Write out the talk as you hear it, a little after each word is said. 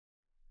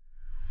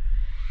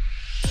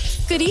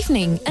Good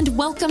evening, and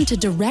welcome to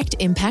Direct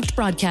Impact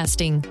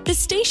Broadcasting, the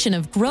station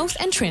of growth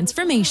and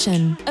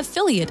transformation.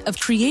 Affiliate of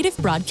Creative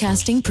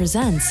Broadcasting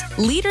presents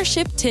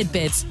Leadership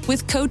Tidbits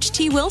with Coach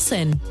T.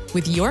 Wilson,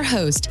 with your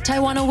host,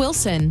 Tawana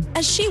Wilson,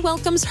 as she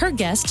welcomes her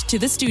guest to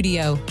the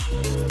studio.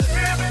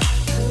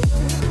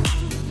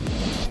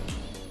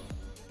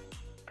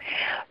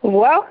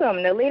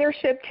 Welcome to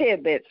Leadership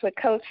Tidbits with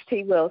Coach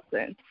T.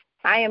 Wilson.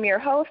 I am your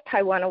host,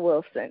 Tawana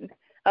Wilson.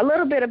 A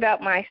little bit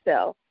about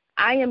myself.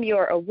 I am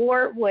your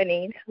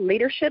award-winning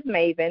leadership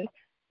maven,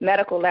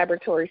 medical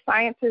laboratory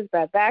sciences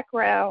by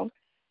background,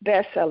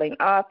 best-selling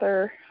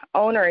author,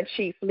 owner and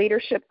chief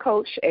leadership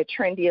coach at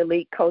Trendy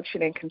Elite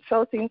Coaching and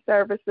Consulting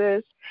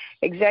Services,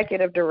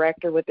 executive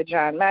director with the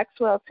John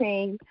Maxwell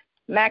team,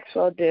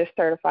 Maxwell Disc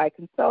certified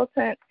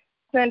consultant,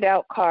 Send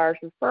Out Cars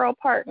referral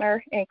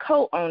partner, and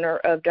co-owner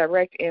of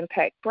Direct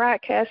Impact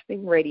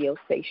Broadcasting radio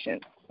station.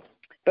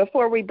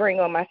 Before we bring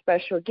on my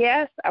special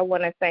guest, I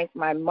want to thank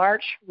my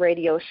March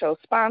radio show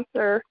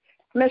sponsor,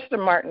 Mr.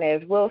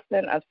 Martinez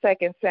Wilson of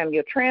Second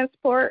Samuel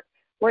Transport,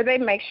 where they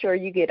make sure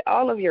you get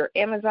all of your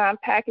Amazon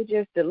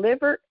packages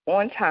delivered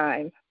on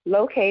time,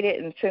 located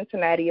in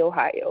Cincinnati,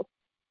 Ohio.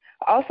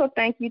 Also,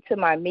 thank you to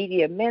my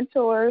media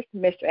mentors,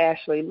 Ms.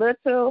 Ashley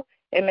Little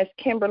and Ms.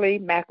 Kimberly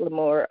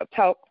McLemore of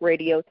Talk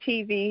Radio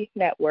TV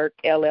Network,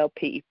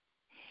 LLP.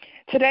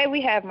 Today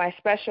we have my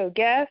special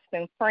guest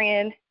and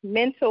friend,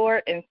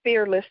 mentor, and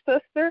fearless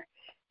sister,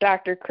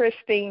 Dr.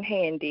 Christine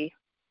Handy.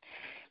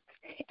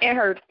 In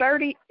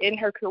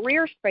her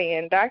career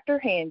span, Dr.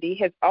 Handy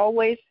has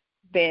always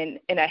been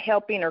in a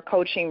helping or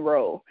coaching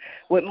role.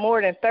 With more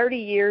than 30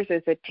 years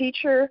as a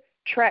teacher,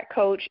 track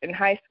coach, and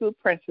high school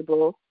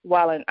principal,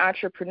 while an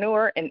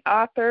entrepreneur and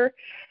author,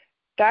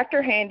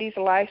 Dr. Handy's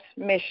life's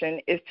mission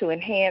is to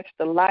enhance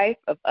the life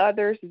of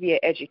others via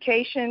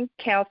education,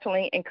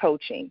 counseling, and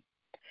coaching.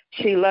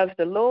 She loves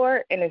the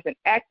Lord and is an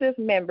active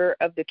member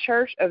of the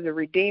Church of the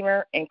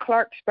Redeemer in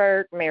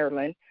Clarksburg,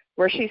 Maryland,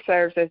 where she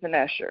serves as an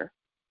usher.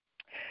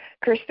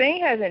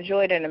 Christine has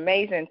enjoyed an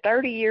amazing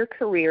 30-year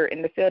career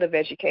in the field of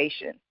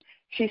education.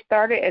 She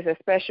started as a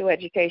special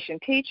education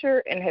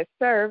teacher and has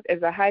served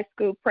as a high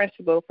school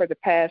principal for the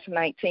past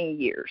 19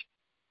 years.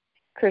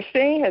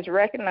 Christine has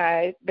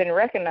been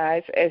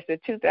recognized as the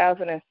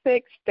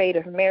 2006 State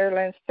of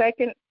Maryland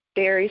Secondary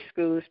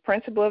Schools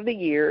Principal of the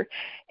Year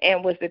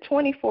and was the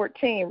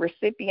 2014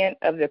 recipient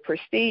of the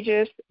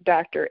prestigious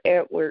Dr.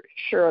 Edward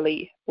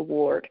Shirley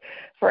Award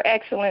for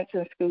Excellence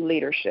in School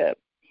Leadership.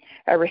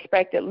 A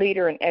respected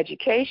leader in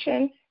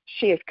education,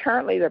 she is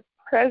currently the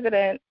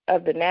president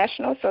of the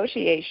National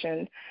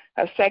Association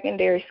of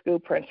Secondary School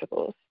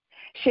Principals.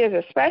 She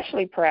is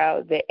especially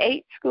proud that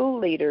 8 school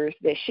leaders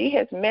that she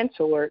has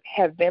mentored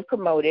have been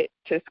promoted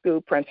to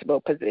school principal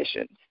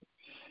positions.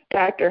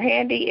 Dr.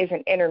 Handy is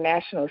an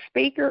international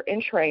speaker and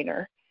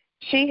trainer.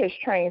 She has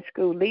trained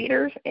school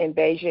leaders in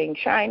Beijing,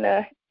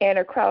 China, and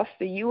across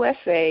the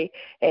USA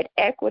at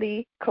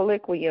Equity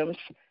Colloquiums,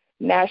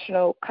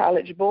 National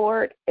College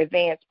Board,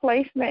 Advanced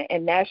Placement,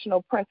 and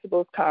National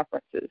Principals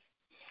Conferences.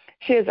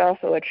 She is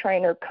also a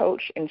trainer,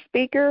 coach, and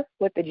speaker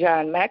with the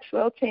John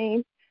Maxwell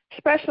team,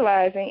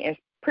 specializing in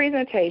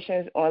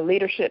presentations on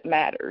leadership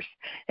matters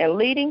and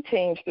leading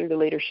teams through the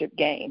leadership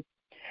game.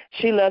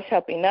 She loves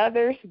helping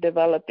others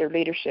develop their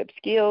leadership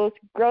skills,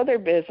 grow their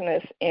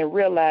business, and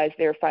realize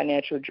their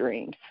financial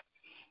dreams.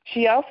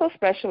 She also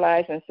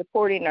specializes in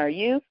supporting our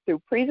youth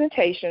through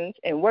presentations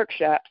and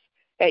workshops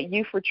at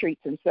youth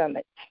retreats and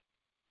summits.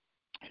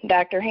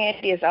 Dr.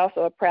 Handy is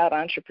also a proud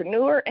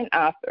entrepreneur and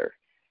author.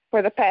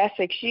 For the past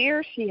 6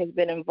 years, she has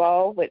been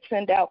involved with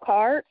Send Out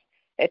Cards,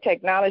 a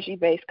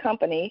technology-based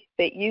company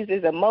that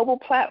uses a mobile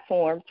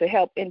platform to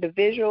help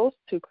individuals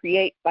to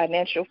create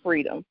financial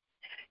freedom.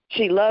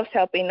 She loves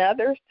helping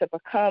others to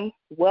become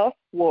wealth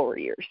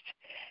warriors.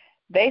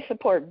 They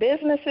support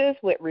businesses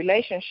with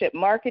relationship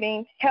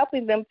marketing,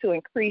 helping them to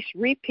increase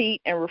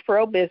repeat and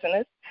referral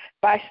business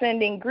by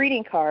sending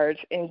greeting cards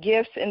and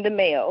gifts in the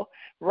mail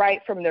right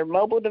from their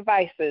mobile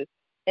devices,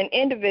 and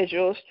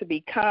individuals to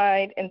be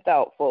kind and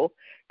thoughtful,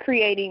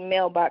 creating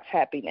mailbox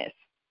happiness.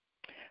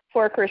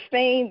 For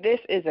Christine, this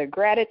is a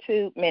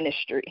gratitude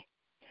ministry.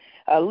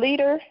 A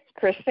leader,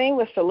 Christine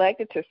was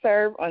selected to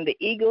serve on the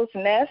Eagle's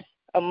Nest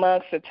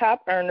amongst the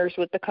top earners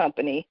with the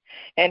company,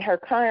 and her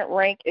current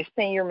rank is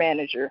senior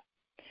manager.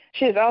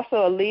 She is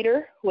also a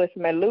leader with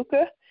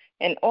Maluka,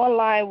 an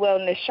online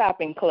wellness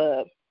shopping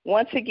club,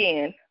 once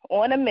again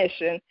on a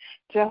mission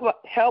to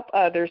help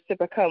others to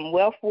become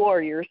wealth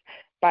warriors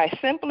by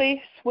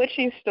simply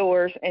switching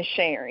stores and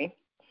sharing.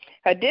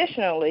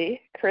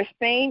 Additionally,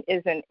 Christine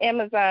is an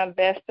Amazon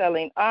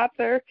best-selling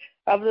author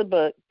of the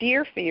book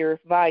Dear Fear,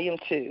 Volume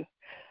 2.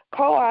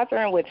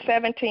 Co-authoring with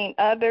 17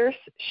 others,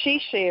 she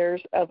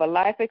shares of a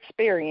life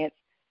experience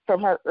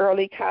from her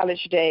early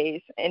college days,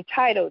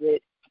 entitled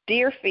it,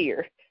 Dear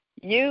Fear,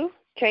 You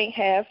Can't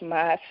Have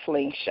My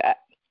Slingshot.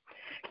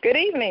 Good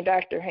evening,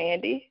 Dr.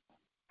 Handy.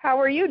 How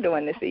are you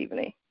doing this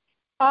evening?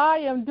 I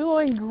am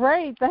doing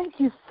great. Thank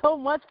you so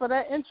much for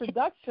that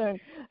introduction.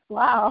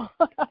 Wow.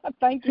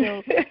 Thank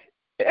you.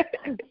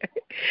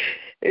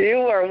 You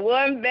were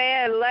one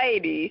bad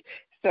lady.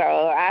 So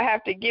I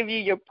have to give you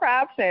your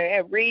props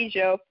and read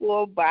your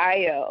full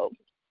bio.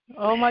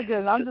 Oh, my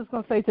goodness. I'm just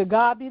going to say to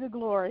God be the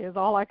glory is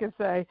all I can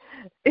say.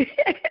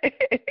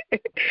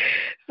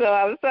 So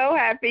I'm so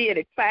happy and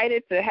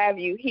excited to have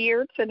you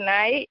here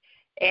tonight.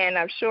 And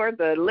I'm sure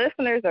the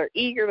listeners are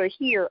eager to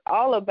hear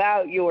all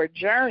about your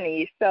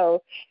journey.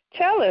 So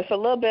tell us a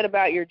little bit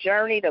about your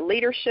journey to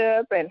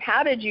leadership and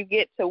how did you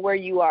get to where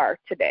you are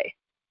today?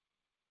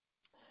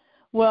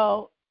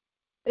 Well,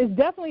 it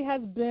definitely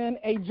has been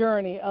a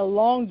journey, a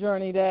long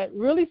journey that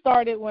really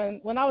started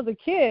when I was a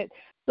kid.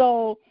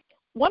 So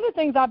one of the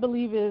things I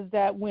believe is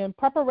that when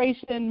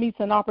preparation meets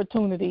an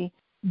opportunity,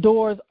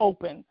 doors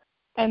open.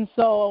 And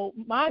so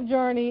my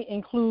journey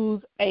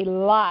includes a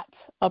lot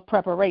of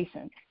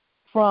preparation,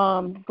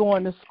 from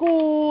going to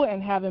school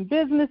and having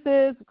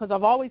businesses, because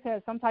I've always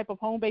had some type of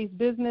home-based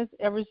business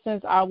ever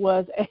since I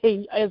was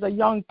as a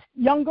young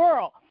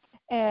girl.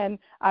 And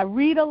I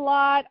read a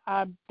lot.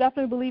 I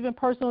definitely believe in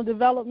personal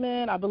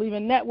development. I believe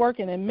in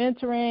networking and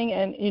mentoring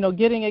and,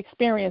 getting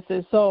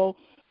experiences. So,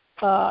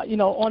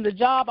 on the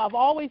job, I've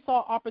always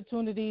sought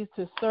opportunities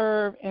to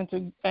serve and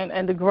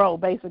to grow,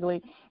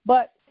 basically.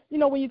 But,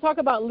 when you talk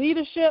about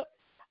leadership,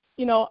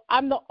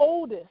 I'm the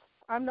oldest.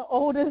 I'm the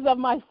oldest of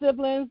my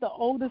siblings, the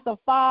oldest of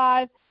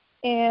 5.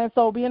 And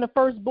so being the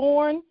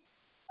firstborn,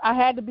 I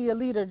had to be a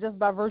leader just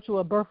by virtue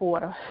of birth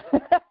order.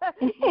 I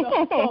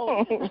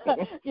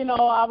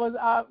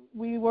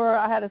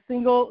had a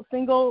single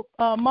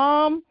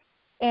mom,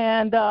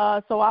 and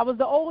so I was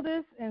the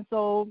oldest, and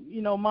so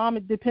mom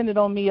depended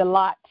on me a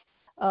lot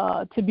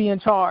to be in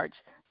charge.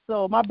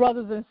 So my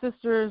brothers and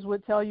sisters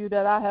would tell you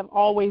that I have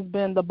always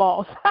been the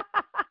boss.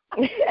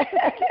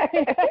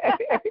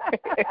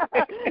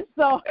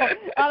 So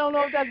I don't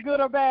know if that's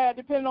good or bad,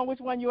 depending on which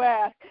one you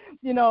ask,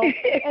 And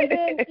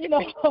then,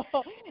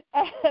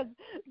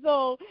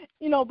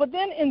 but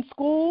then in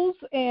schools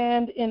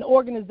and in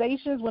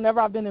organizations, whenever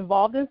I've been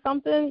involved in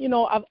something,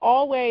 I've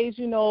always,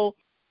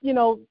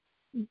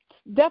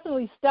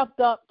 definitely stepped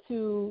up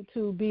to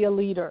be a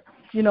leader,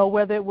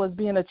 whether it was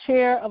being a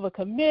chair of a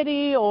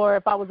committee or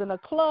if I was in a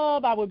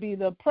club, I would be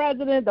the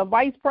president, the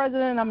vice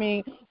president. I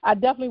mean, I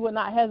definitely would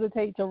not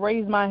hesitate to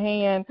raise my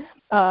hand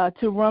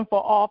to run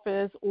for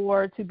office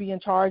or to be in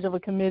charge of a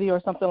committee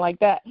or something like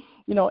that,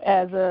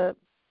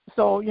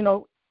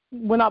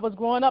 when I was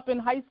growing up in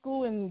high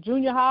school and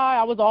junior high,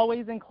 I was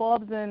always in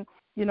clubs and,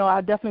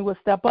 I definitely would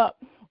step up.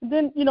 And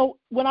then,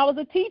 when I was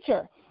a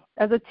teacher,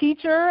 as a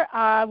teacher,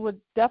 I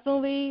would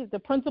definitely, the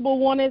principal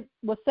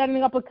was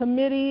setting up a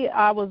committee.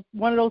 I was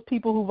one of those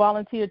people who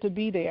volunteered to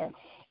be there.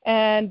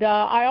 And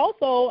I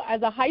also,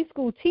 as a high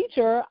school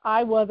teacher,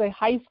 I was a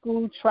high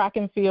school track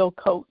and field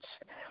coach.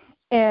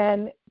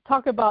 And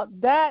talk about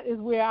that is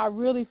where I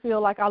really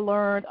feel like I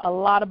learned a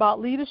lot about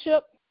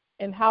leadership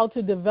and how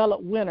to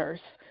develop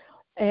winners.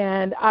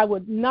 And I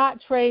would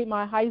not trade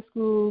my high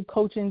school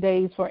coaching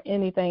days for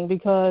anything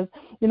because,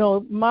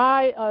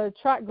 my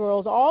track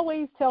girls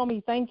always tell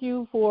me thank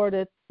you for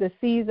the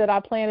seeds that I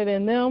planted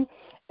in them.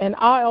 And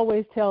I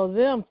always tell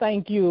them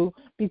thank you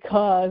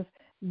because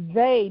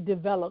they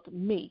developed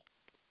me.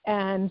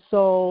 And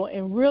so,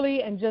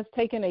 and just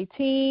taking a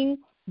team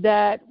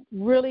that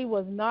really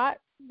was not,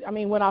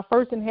 when I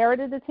first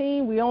inherited the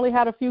team, we only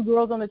had a few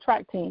girls on the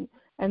track team.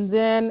 And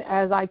then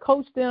as I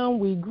coached them,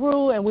 we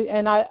grew,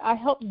 and I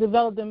helped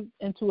develop them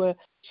into a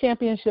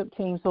championship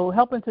team, so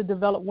helping to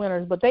develop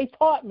winners. But they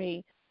taught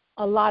me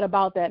a lot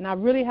about that, and I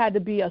really had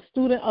to be a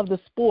student of the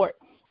sport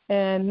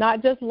and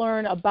not just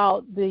learn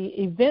about the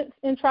events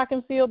in track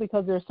and field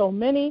because there's so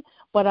many,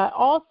 but I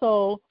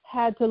also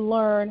had to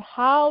learn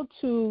how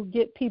to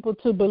get people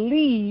to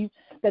believe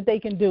that they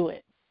can do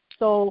it.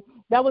 So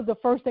that was the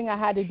first thing I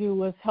had to do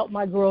was help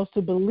my girls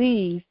to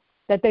believe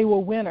that they were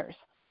winners.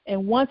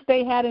 And once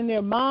they had in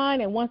their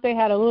mind and once they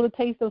had a little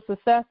taste of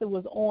success, it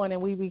was on,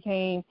 and we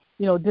became,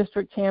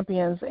 district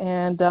champions.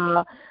 And,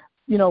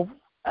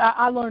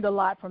 I learned a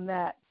lot from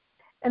that.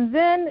 And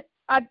then,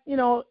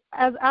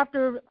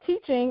 after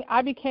teaching,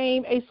 I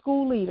became a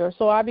school leader.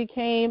 So I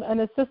became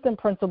an assistant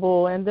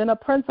principal and then a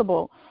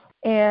principal.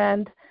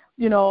 And,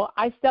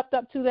 I stepped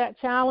up to that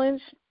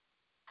challenge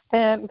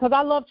and because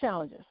I love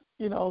challenges,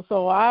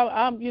 so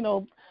I'm,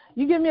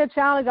 you give me a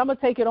challenge, I'm going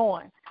to take it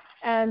on.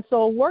 And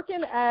so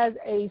working as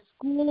a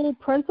school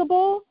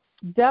principal,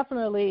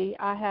 definitely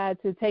I had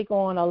to take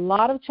on a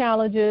lot of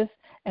challenges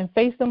and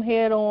face them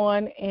head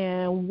on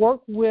and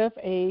work with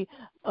a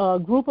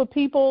group of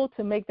people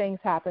to make things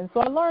happen.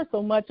 So I learned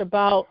so much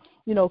about,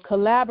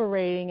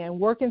 collaborating and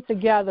working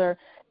together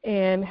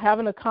and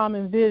having a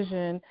common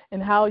vision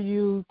and how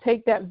you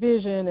take that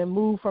vision and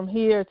move from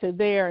here to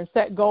there and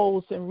set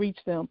goals and reach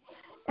them.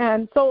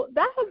 And so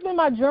that has been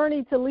my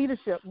journey to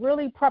leadership,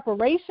 really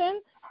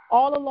preparation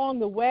all along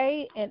the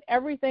way, and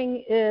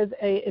everything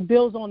it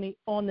builds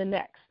on the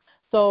next.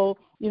 So,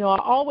 I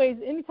always,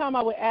 anytime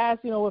I would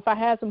ask, if I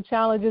had some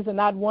challenges and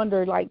I'd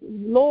wonder, like,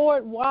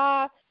 Lord,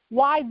 why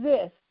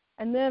this?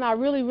 And then I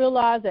really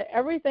realized that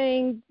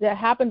everything that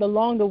happened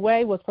along the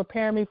way was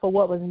preparing me for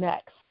what was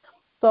next.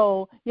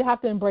 So you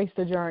have to embrace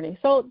the journey.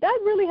 So that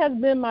really has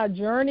been my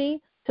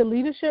journey to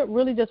leadership,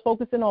 really just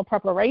focusing on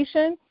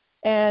preparation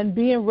and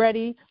being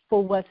ready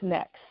for what's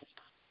next.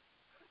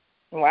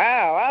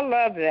 Wow, I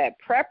love that.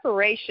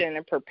 Preparation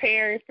and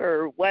preparing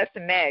for what's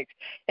next.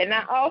 And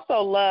I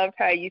also loved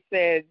how you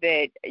said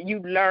that you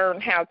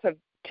learn how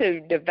to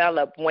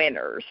develop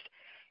winners.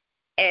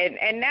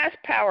 And that's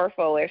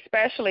powerful,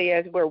 especially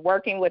as we're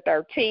working with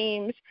our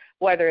teams,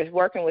 whether it's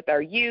working with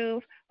our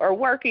youth or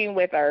working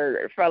with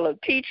our fellow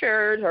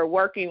teachers or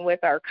working with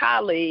our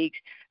colleagues,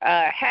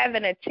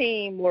 having a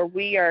team where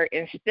we are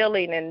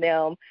instilling in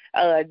them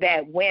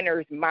that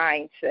winner's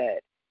mindset.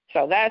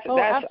 So that's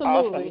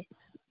absolutely. awesome.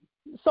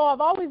 So I've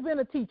always been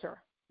a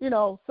teacher,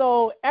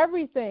 so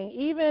everything,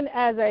 even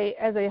as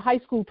a high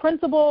school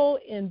principal,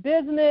 in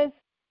business,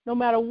 no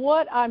matter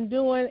what I'm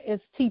doing, is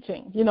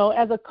teaching.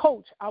 As a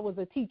coach, I was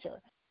a teacher.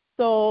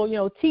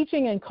 So,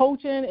 teaching and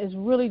coaching is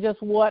really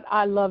just what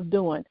I love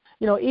doing.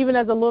 Even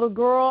as a little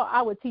girl,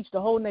 I would teach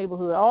the whole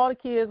neighborhood. All the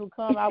kids would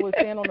come. I would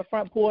stand on the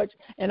front porch,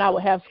 and I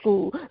would have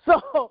school.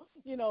 So,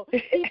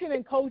 teaching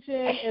and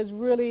coaching is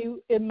really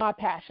in my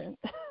passion.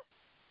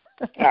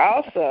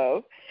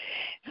 Also,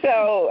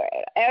 so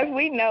as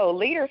we know,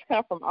 leaders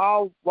come from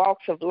all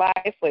walks of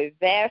life with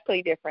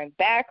vastly different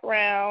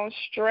backgrounds,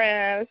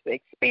 strengths,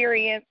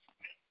 experience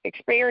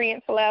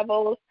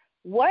levels.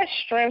 What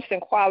strengths and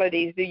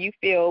qualities do you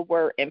feel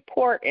were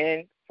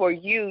important for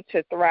you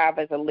to thrive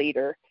as a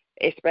leader,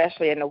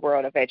 especially in the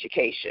world of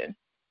education?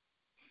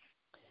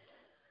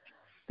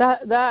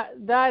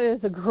 That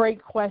is a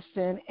great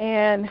question.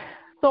 And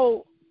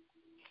so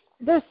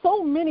there's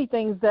so many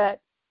things that,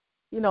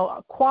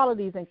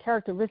 qualities and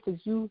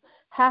characteristics you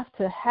have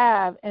to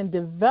have and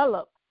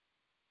develop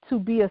to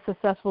be a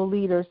successful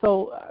leader.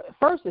 So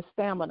first is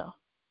stamina.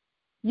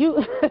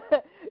 Leadership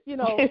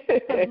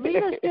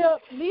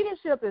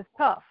is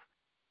tough.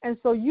 And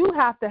so you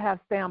have to have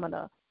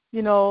stamina.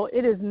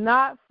 It is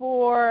not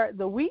for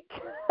the weak.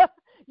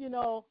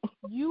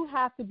 You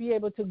have to be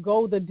able to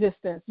go the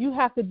distance. You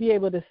have to be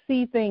able to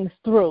see things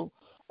through.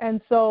 And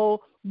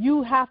so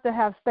you have to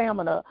have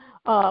stamina,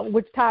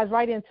 which ties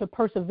right into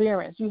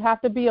perseverance. You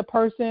have to be a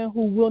person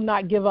who will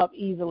not give up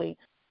easily,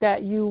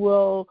 that you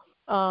will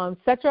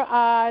set your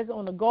eyes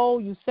on the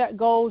goal, you set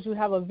goals, you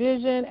have a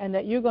vision, and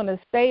that you're going to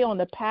stay on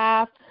the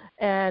path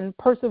and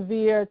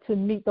persevere to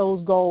meet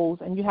those goals,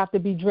 and you have to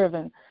be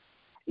driven.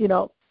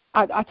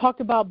 I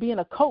talked about being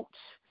a coach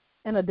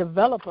and a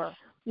developer,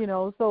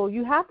 so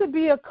you have to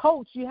be a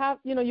coach. I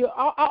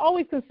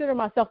always consider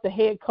myself the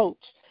head coach.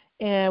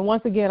 And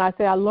once again, I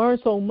say I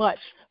learned so much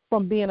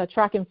from being a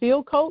track and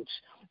field coach,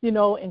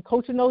 and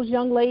coaching those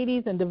young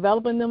ladies and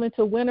developing them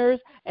into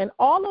winners. And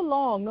all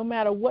along, no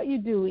matter what you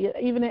do,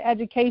 even in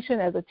education,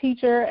 as a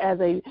teacher, as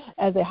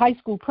a high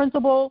school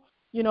principal,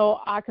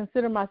 I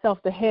consider myself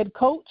the head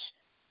coach.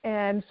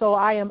 And so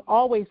I am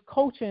always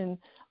coaching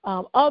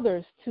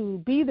others to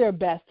be their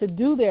best, to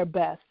do their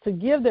best, to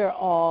give their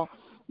all,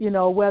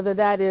 whether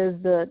that is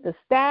the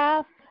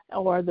staff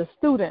or the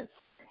students,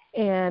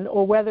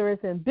 or whether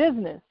it's in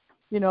business.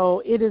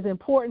 It is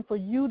important for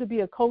you to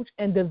be a coach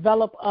and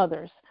develop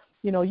others.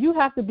 You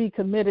have to be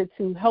committed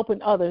to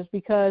helping others,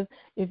 because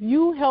if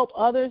you help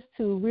others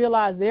to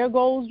realize their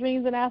goals,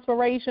 dreams, and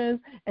aspirations,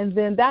 and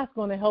then that's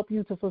going to help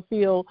you to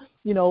fulfill,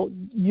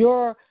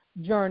 your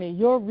journey,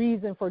 your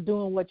reason for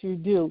doing what you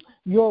do,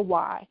 your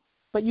why.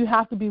 But you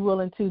have to be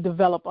willing to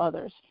develop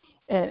others.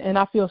 And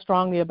I feel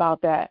strongly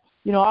about that.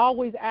 I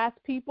always ask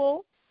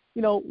people,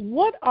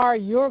 what are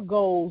your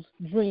goals,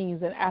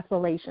 dreams, and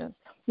aspirations?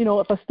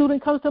 If a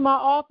student comes to my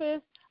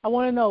office, I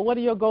want to know, what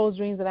are your goals,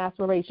 dreams, and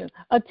aspirations?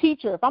 A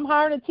teacher, if I'm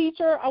hiring a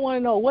teacher, I want to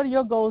know, what are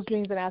your goals,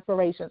 dreams, and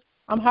aspirations?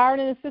 I'm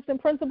hiring an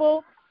assistant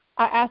principal,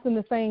 I ask them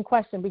the same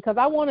question, because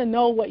I want to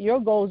know what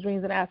your goals,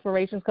 dreams, and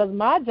aspirations, because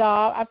my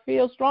job, I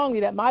feel strongly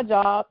that my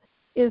job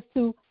is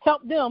to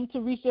help them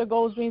to reach their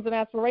goals, dreams, and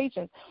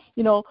aspirations.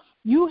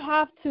 You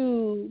have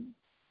to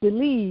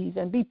believe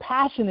and be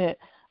passionate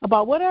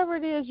about whatever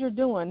it is you're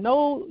doing.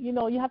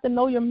 You have to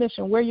know your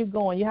mission, where you're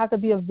going. You have to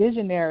be a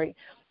visionary.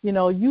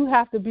 You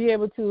have to be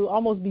able to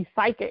almost be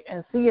psychic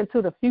and see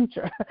into the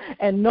future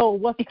and know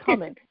what's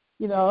coming.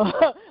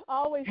 I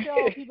always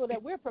tell people that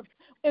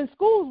in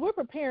schools, we're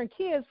preparing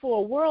kids for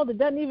a world that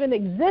doesn't even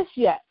exist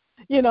yet.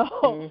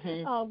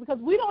 Because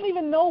we don't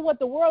even know what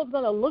the world's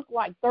going to look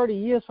like 30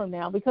 years from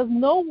now, because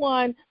no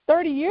one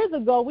 30 years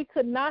ago, we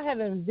could not have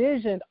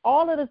envisioned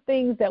all of the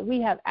things that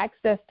we have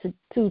access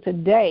to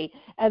today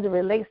as it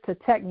relates to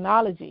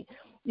technology.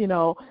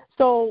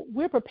 So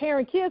we're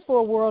preparing kids for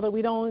a world that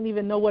we don't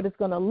even know what it's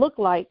going to look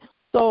like.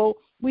 So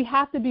we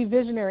have to be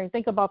visionary and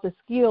think about the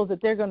skills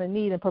that they're going to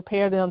need and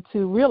prepare them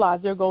to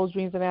realize their goals,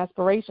 dreams, and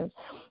aspirations.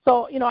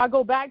 So, I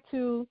go back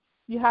to,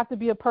 you have to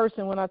be a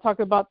person. When I talk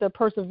about the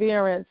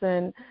perseverance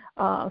and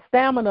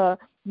stamina,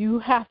 you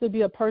have to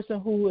be a person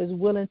who is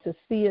willing to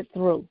see it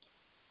through.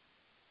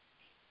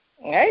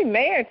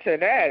 Amen to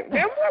that.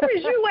 Now, where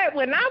was you at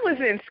when I was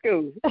in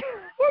school?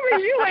 Where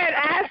was you at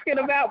asking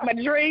about my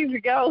dreams,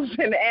 goals,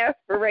 and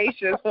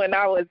aspirations when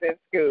I was in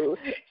school?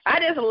 I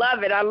just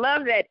love it. I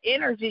love that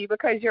energy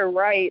because you're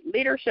right.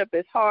 Leadership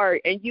is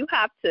hard, and you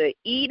have to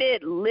eat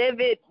it, live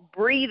it,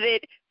 breathe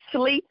it,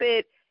 sleep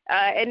it.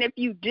 And if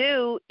you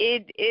do,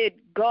 it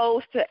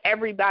goes to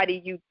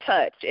everybody you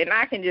touch. And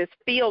I can just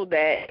feel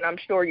that, and I'm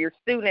sure your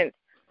students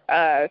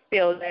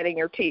feel that, and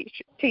your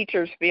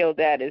teachers feel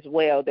that as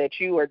well, that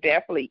you are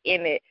definitely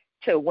in it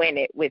to win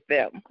it with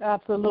them.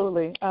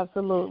 Absolutely,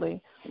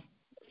 absolutely.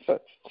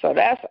 So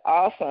that's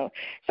awesome.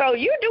 So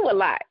you do a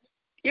lot.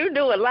 You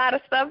do a lot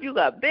of stuff. You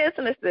got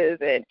businesses,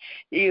 and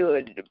you're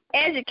an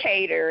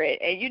educator,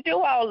 and you do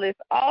all this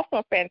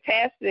awesome,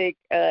 fantastic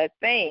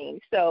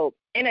things. So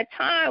in a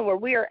time where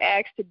we are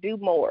asked to do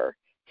more,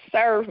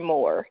 serve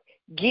more,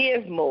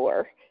 give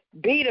more,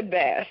 be the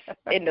best,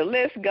 and the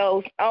list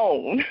goes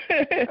on.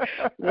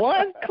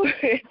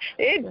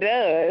 It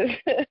does.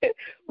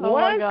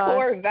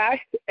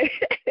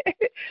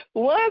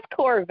 One's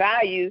core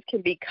values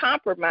can be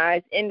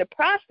compromised in the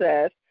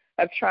process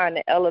of trying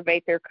to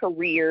elevate their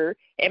career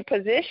and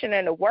position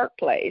in the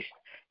workplace.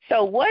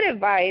 So what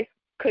advice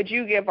could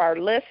you give our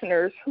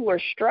listeners who are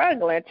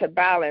struggling to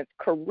balance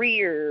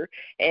career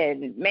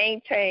and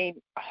maintain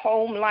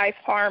home life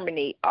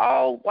harmony,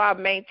 all while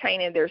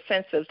maintaining their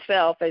sense of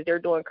self as they're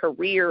doing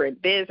career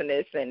and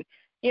business and,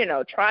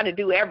 trying to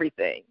do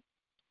everything?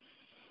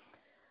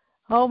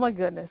 Oh, my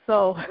goodness.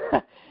 So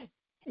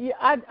yeah,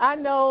 I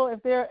know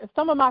if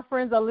some of my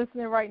friends are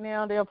listening right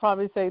now, they're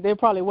probably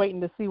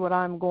waiting to see what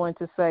I'm going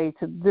to say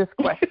to this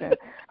question.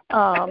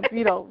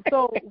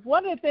 So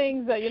one of the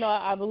things that,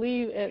 I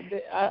believe,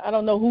 I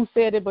don't know who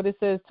said it, but it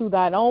says, to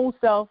thine own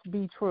self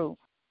be true.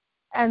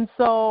 And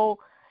so,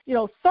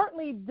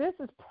 certainly this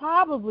is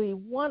probably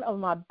one of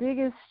my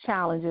biggest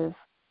challenges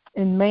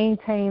in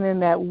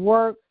maintaining that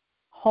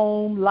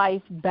work-home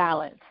life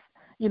balance.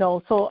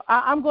 So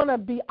I'm going to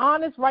be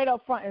honest right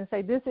up front and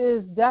say this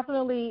is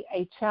definitely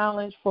a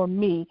challenge for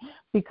me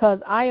because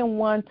I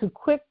am I'm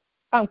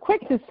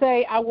quick to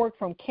say I work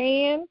from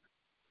can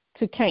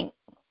to can't.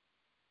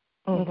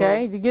 Mm-hmm.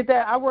 Okay, you get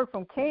that? I work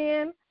from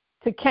can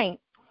to can't.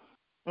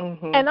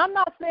 Mm-hmm. And I'm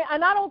not saying,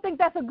 and I don't think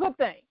that's a good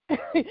thing,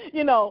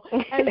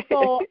 and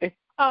so,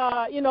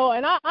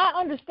 and I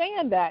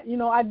understand that,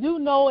 I do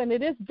know, and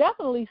it is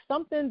definitely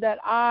something that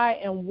I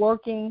am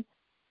working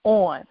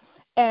on.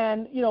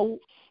 And,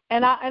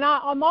 and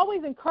I'm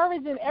always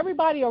encouraging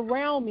everybody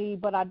around me,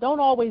 but I don't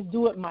always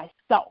do it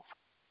myself,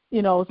 So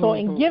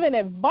mm-hmm. in giving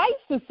advice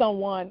to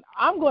someone,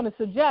 I'm going to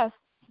suggest,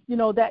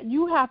 that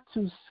you have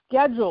to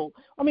schedule.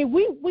 I mean,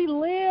 we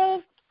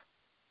live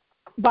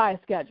by a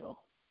schedule.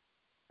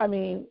 I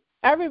mean,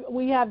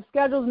 we have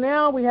schedules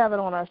now. We have it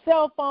on our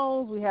cell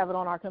phones. We have it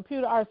on our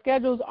computer. Our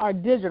schedules are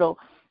digital.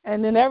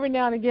 And then every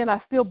now and again,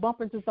 I still bump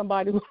into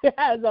somebody who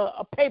has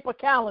a paper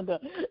calendar,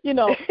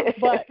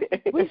 but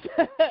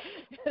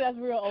that's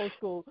real old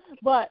school.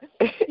 But,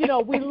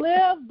 we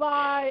live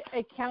by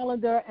a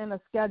calendar and a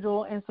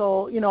schedule. And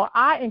so,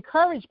 I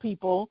encourage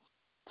people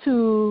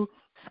to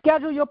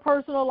schedule your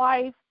personal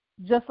life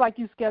just like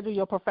you schedule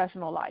your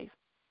professional life.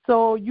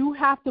 So you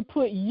have to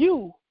put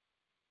you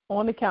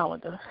on the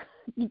calendar.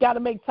 You got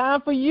to make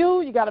time for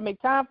you. You got to make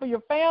time for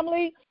your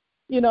family.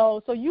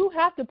 So you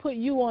have to put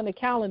you on the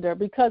calendar,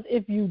 because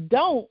if you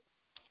don't,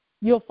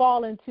 you'll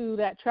fall into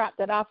that trap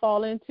that I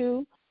fall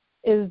into,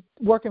 is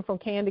working from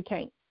can to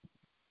can't,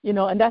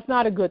 and that's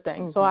not a good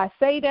thing. Mm-hmm. So I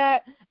say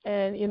that,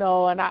 and,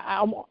 and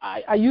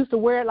I used to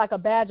wear it like a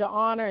badge of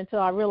honor until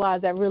I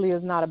realized that really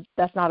is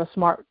that's not a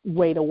smart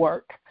way to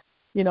work,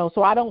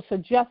 so I don't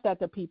suggest that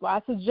to people.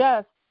 I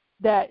suggest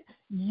that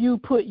you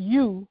put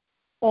you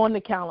on the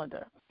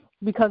calendar,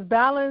 because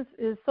balance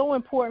is so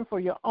important for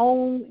your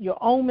own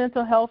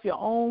mental health, your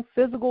own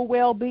physical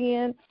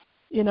well-being,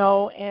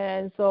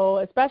 and so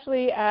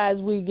especially as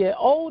we get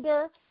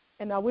older,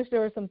 and I wish there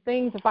were some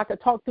things, if I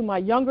could talk to my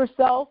younger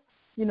self,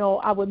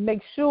 I would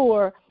make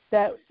sure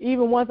that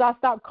even once I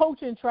stopped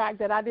coaching track,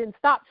 that I didn't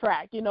stop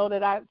track,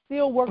 that I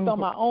still worked mm-hmm. on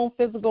my own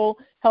physical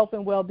health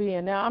and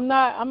well-being. Now,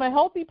 I'm a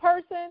healthy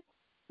person,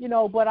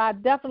 but I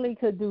definitely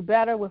could do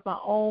better with my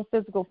own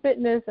physical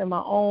fitness and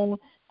my own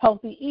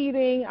healthy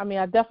eating. I mean,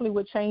 I definitely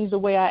would change the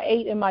way I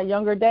ate in my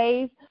younger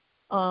days,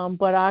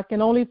 but I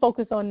can only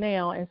focus on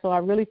now. And so I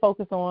really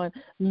focus on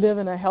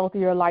living a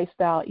healthier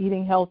lifestyle,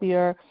 eating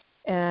healthier,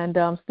 and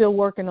still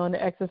working on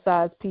the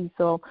exercise piece.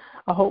 So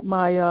I hope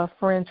my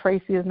friend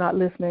Tracy is not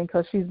listening,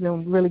 because she's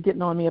been really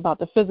getting on me about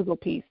the physical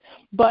piece.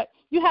 But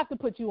you have to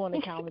put you on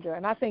the calendar,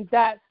 and I think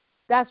that's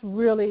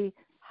really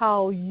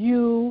how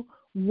you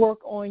work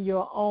on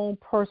your own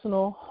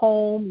personal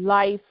home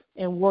life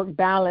and work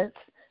balance,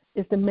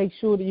 is to make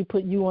sure that you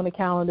put you on the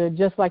calendar.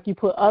 Just like you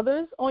put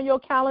others on your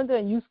calendar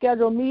and you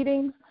schedule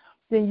meetings,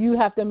 then you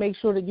have to make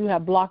sure that you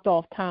have blocked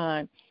off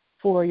time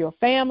for your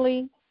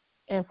family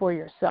and for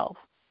yourself.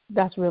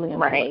 That's really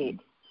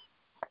important.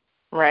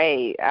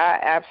 Right. I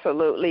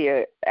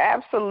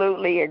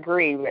absolutely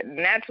agree. And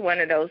that's one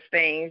of those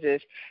things is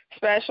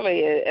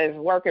especially as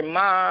working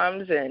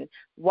moms and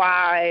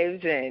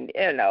wives and,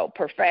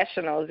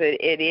 professionals,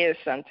 it is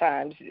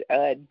sometimes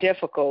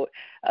difficult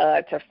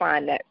to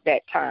find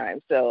that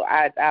time. So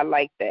I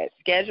like that.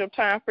 Schedule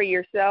time for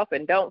yourself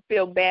and don't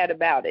feel bad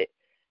about it.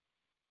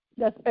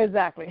 That's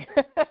exactly.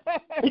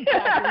 Exactly. You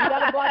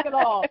got to block it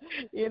off.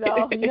 You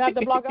have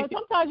to block it.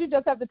 Sometimes you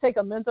just have to take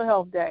a mental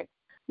health day.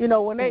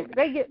 When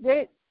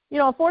they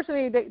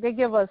unfortunately they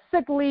give us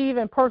sick leave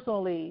and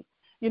personal leave,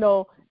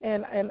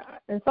 and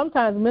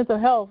sometimes mental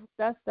health,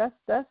 that's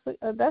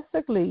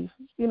sick leave.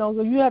 You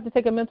have to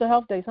take a mental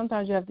health day.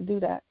 Sometimes you have to do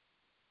that.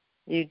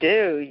 You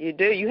do.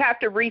 You have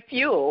to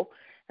refuel.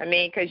 I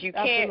mean, because you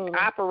can't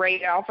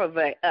operate off of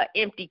an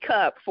empty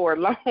cup for a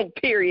long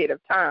period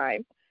of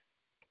time.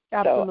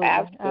 Absolutely.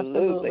 So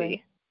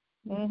absolutely.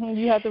 Mm-hmm.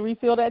 You have to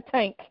refill that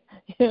tank.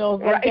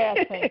 It's like gas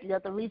tank. You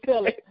have to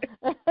refill it.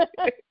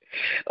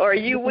 Or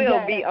you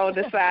will be on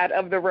the side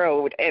of the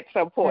road at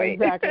some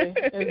point.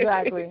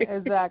 Exactly.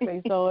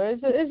 So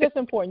it's just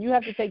important. You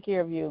have to take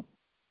care of you.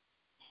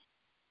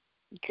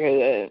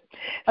 Good.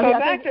 So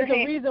I think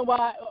the reason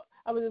why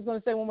I was just going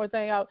to say one more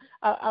thing. I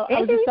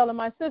was just telling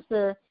my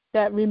sister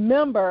that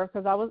remember,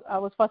 because I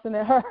was fussing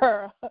at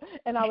her,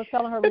 and I was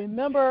telling her,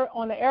 remember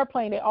on the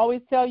airplane they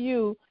always tell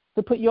you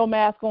to put your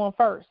mask on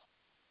first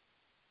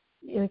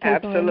in case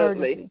of an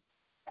emergency.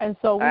 And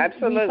so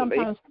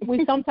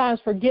we sometimes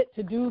forget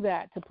to do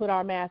that, to put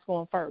our mask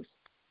on first,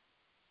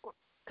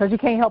 because you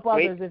can't help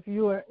others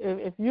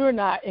if you're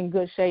not in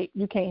good shape.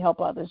 You can't help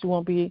others. You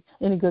won't be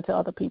any good to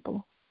other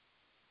people.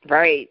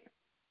 Right.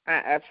 I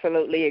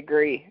absolutely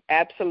agree.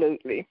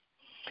 Absolutely.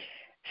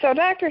 So,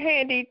 Dr.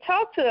 Handy,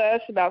 talk to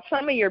us about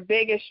some of your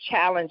biggest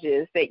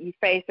challenges that you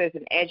face as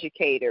an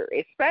educator,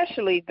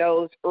 especially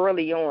those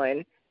early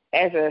on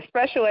as a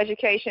special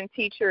education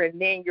teacher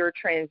and then your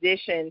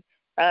transition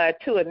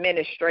to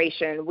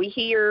administration. We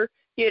hear,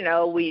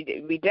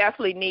 we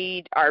definitely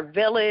need our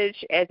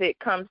village as it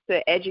comes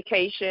to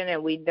education,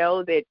 and we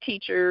know that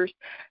teachers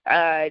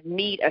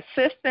need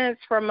assistance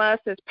from us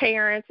as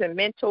parents and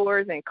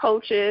mentors and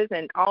coaches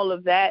and all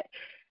of that.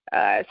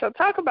 So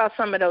talk about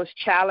some of those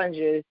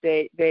challenges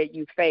that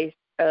you face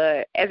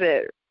as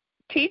a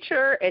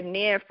teacher and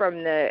then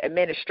from the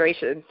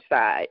administration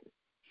side.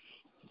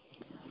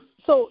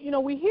 So,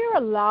 we hear a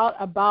lot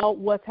about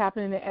what's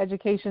happening in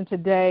education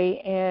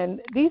today, and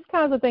these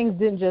kinds of things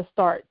didn't just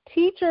start.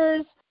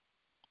 Teachers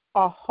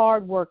are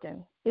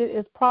hardworking.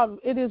 It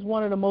is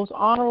one of the most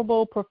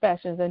honorable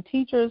professions, and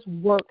teachers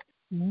work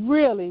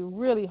really,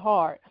 really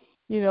hard.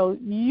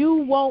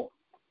 You won't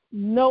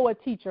know a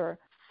teacher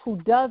who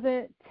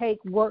doesn't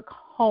take work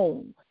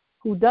home,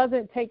 who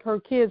doesn't take her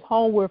kids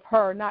home with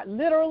her, not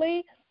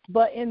literally,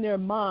 but in their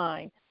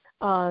mind.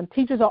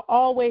 Teachers are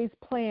always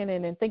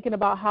planning and thinking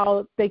about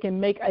how they can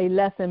make a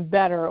lesson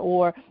better,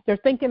 or they're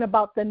thinking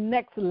about the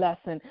next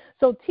lesson.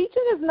 So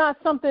teaching is not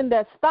something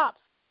that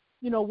stops,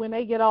 when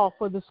they get off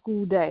for the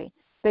school day.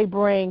 They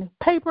bring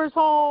papers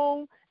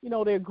home.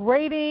 They're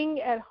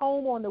grading at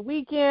home on the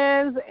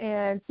weekends,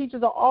 and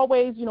teachers are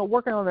always,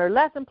 working on their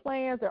lesson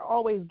plans. They're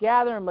always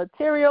gathering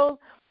materials.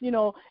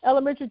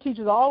 Elementary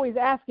teachers are always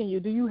asking you,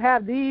 do you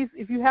have these?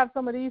 If you have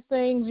some of these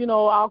things,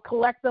 I'll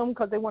collect them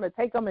because they want to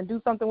take them and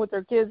do something with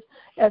their kids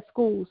at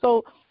school.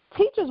 So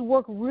teachers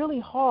work really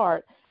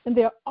hard, and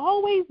they're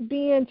always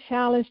being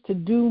challenged to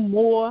do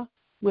more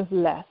with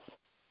less.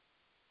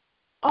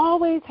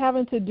 Always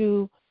having to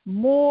do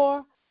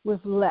more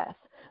with less.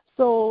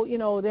 So,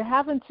 they're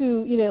having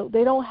to,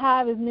 they don't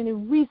have as many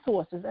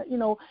resources.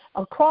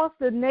 Across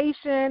the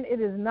nation,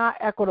 it is not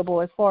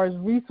equitable as far as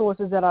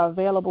resources that are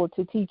available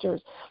to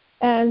teachers.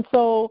 And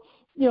so,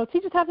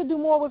 teachers have to do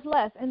more with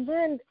less. And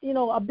then,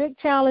 a big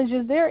challenge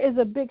is there is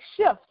a big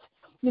shift.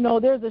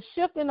 There's a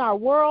shift in our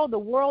world. The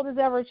world is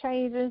ever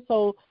changing.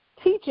 So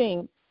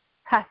teaching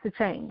has to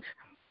change.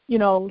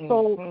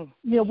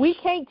 We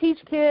can't teach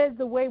kids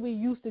the way we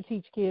used to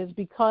teach kids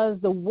because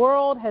the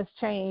world has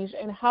changed,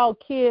 and how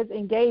kids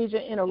engage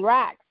and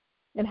interact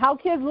and how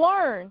kids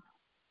learn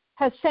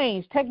has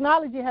changed.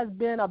 Technology has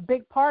been a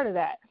big part of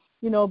that,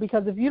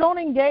 because if you don't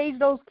engage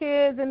those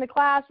kids in the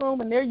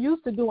classroom and they're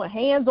used to doing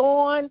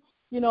hands-on,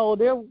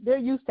 they're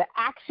used to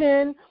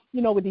action,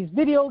 with these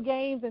video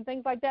games and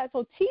things like that.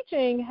 So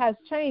teaching has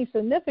changed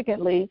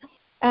significantly.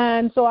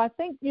 And so I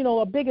think,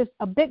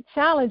 a big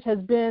challenge has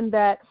been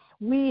that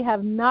we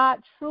have not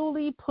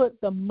truly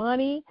put the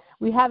money,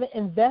 we haven't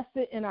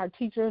invested in our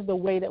teachers the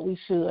way that we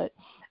should,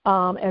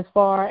 as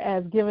far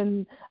as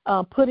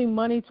putting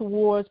money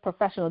towards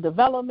professional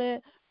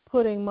development,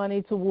 putting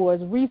money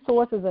towards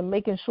resources, and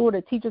making sure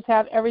that teachers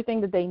have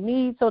everything that they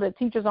need so that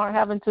teachers aren't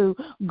having to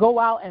go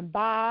out and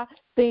buy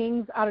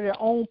things out of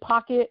their own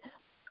pocket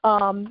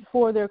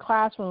for their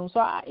classroom. So,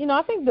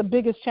 I think the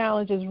biggest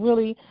challenge is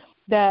really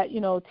that,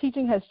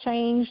 teaching has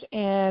changed,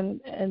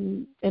 and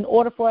in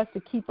order for us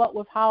to keep up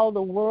with how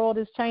the world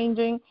is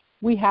changing,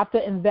 we have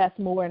to invest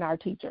more in our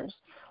teachers.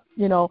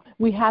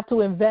 We have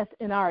to invest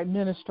in our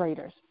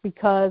administrators,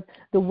 because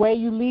the way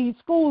you lead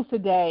schools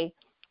today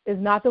is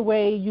not the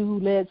way you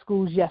led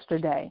schools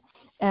yesterday.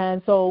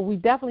 And so we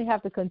definitely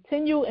have to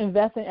continue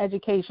investing in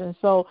education.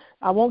 So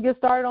I won't get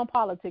started on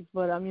politics,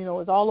 but,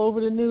 it's all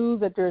over the news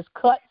that there's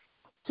cuts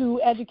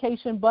to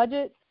education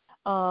budgets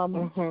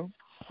from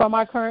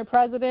our current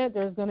president.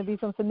 There's going to be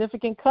some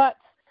significant cuts.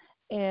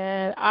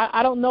 And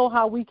I don't know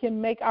how we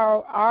can make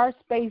our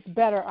space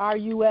better, our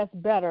U.S.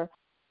 better,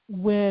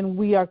 when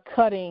we are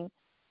cutting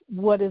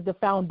what is the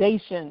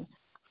foundation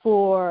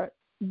for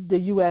the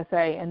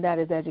USA, and that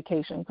is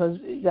education, because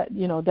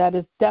that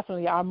is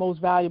definitely our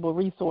most valuable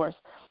resource,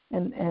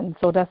 and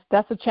so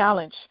that's a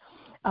challenge.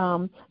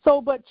 But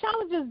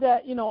challenges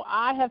that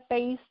I have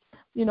faced,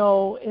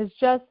 is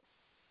just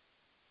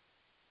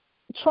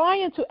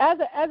trying to, as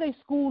a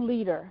school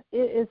leader, it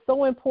is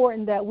so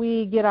important that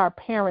we get our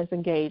parents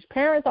engaged.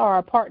 Parents are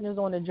our partners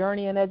on the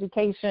journey in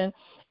education,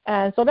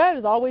 and so that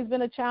has always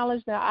been a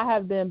challenge. Now, I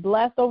have been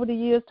blessed over the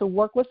years to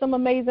work with some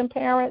amazing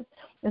parents,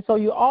 and so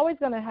you're always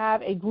going to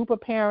have a group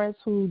of parents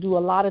who do a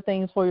lot of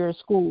things for your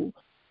school,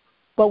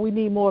 but we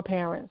need more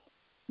parents.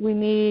 We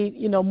need,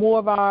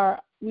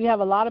 we have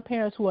a lot of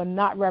parents who are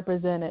not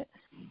represented,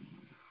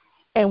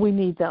 and we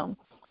need them.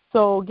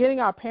 So getting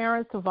our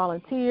parents to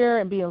volunteer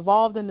and be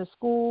involved in the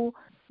school,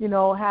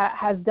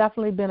 has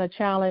definitely been a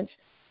challenge.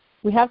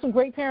 We have some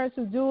great parents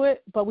who do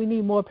it, but we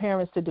need more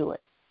parents to do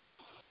it.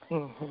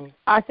 Mm-hmm.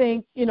 I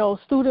think,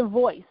 student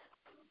voice,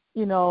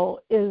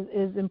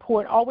 is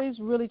important. Always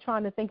really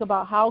trying to think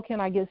about how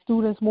can I get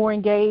students more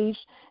engaged.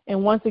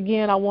 And once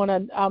again,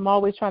 I'm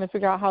always trying to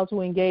figure out how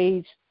to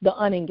engage the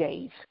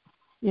unengaged.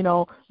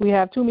 We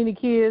have too many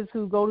kids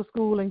who go to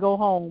school and go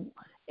home.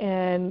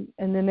 And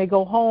then they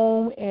go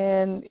home,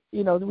 and,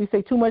 we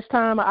say too much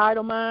time, an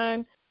idle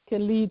mind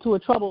can lead to a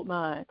troubled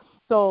mind.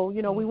 So,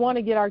 we want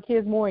to get our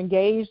kids more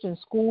engaged in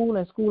school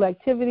and school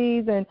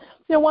activities. And,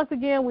 once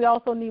again, we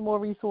also need more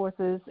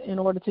resources in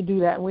order to do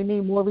that. We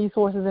need more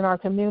resources in our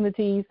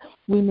communities.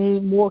 We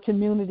need more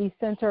community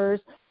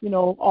centers.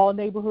 All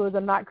neighborhoods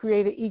are not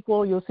created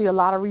equal. You'll see a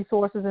lot of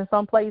resources in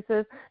some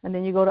places, and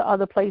then you go to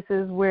other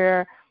places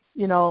where,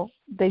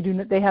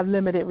 they have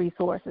limited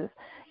resources.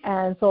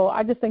 And so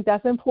I just think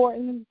that's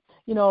important.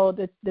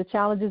 The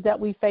challenges that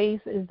we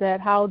face is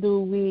that how do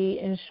we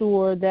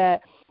ensure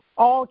that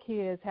all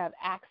kids have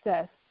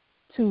access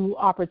to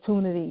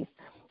opportunities?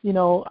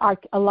 A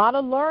lot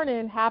of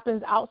learning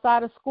happens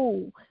outside of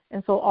school,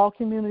 and so all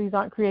communities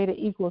aren't created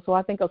equal. So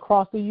I think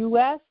across the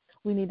U.S.,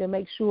 we need to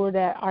make sure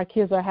that our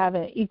kids are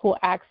having equal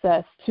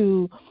access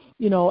to,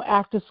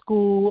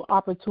 after-school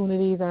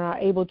opportunities and are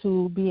able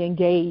to be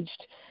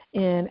engaged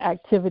in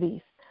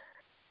activities.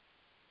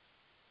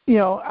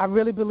 I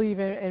really believe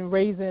in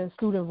raising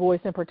student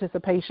voice and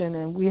participation,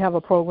 and we have a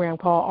program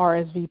called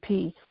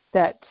RSVP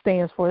that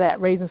stands for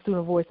that, raising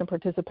student voice and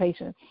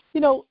participation.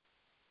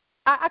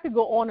 I could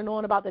go on and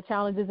on about the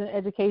challenges in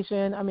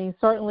education.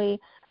 Certainly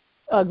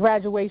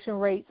graduation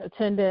rates,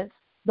 attendance,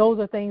 those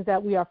are things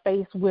that we are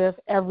faced with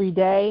every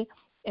day,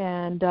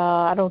 and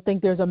I don't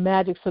think there's a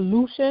magic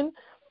solution,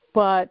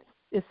 but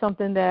it's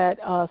something that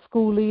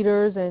school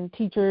leaders and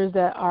teachers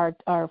that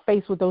are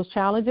faced with those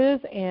challenges,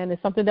 and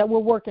it's something that we're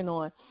working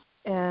on.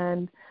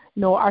 And,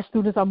 our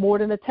students are more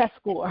than a test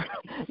score,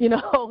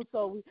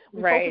 so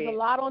we focus a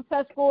lot on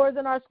test scores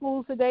in our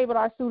schools today, but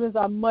our students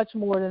are much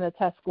more than a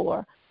test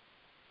score.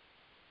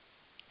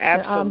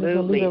 Absolutely. And I'm just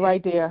going to leave it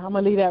right there. I'm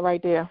going to leave that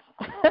right there.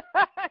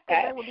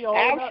 That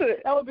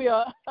would be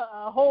a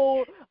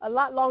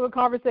lot longer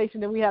conversation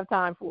than we have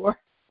time for.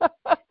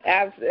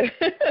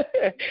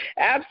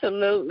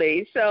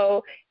 Absolutely.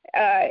 So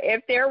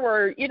if there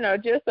were,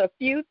 just a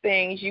few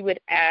things you would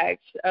ask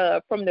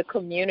from the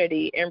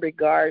community in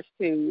regards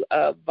to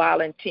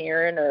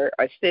volunteering or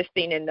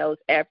assisting in those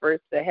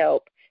efforts to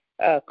help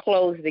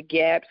close the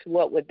gaps,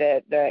 what would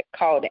the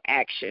call to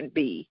action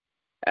be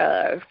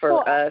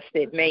for us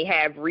that may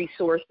have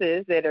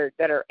resources that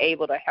are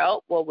able to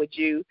help? What would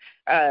you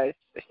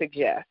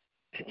suggest?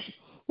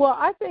 Well,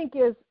 I think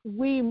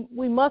we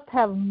must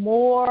have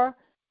more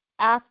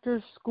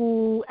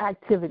after-school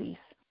activities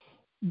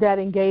that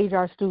engage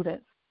our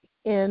students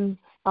in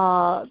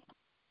being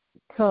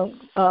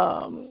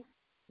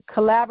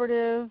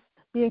collaborative,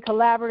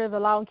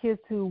 allowing kids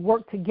to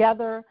work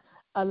together,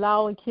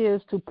 allowing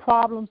kids to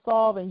problem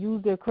solve and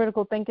use their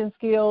critical thinking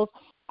skills.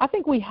 I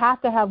think we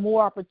have to have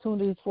more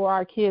opportunities for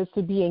our kids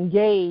to be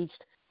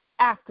engaged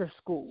after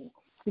school,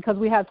 because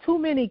we have too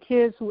many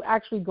kids who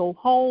actually go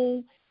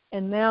home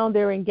and now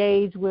they're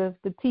engaged with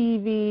the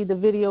TV, the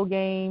video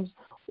games,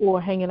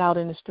 or hanging out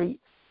in the streets.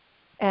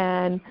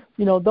 And,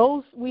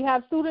 we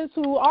have students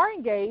who are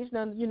engaged,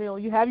 and,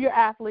 you have your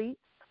athletes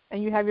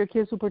and you have your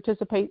kids who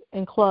participate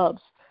in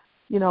clubs.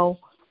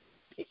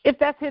 If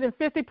that's hitting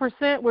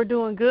 50%, we're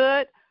doing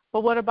good,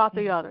 but what about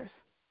the others?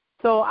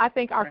 So I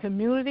think our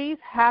communities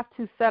have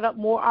to set up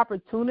more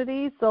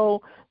opportunities.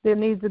 So there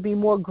needs to be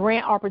more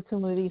grant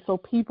opportunities so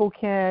people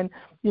can,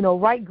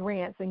 write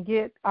grants and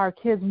get our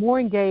kids more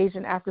engaged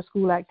in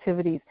after-school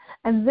activities.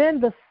 And then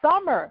the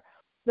summer,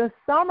 the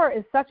summer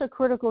is such a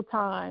critical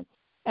time.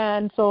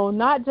 And so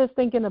not just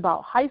thinking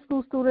about high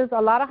school students,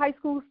 a lot of high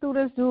school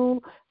students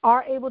who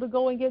are able to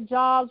go and get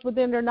jobs, but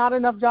then there are not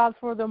enough jobs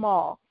for them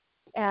all.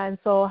 And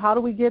so how do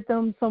we get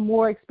them some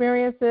more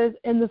experiences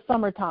in the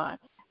summertime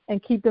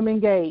and keep them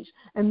engaged?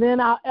 And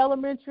then our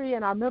elementary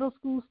and our middle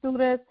school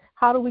students,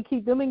 how do we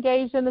keep them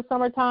engaged in the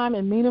summertime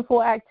in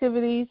meaningful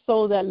activities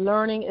so that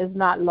learning is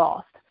not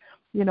lost?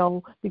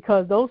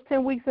 Because those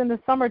 10 weeks in the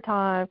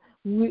summertime,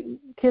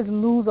 kids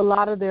lose a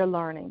lot of their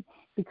learning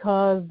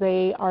because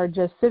they are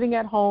just sitting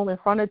at home in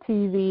front of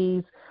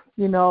TVs,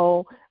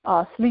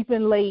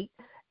 sleeping late.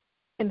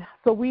 And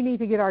so we need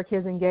to get our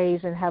kids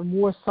engaged and have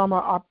more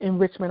summer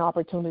enrichment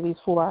opportunities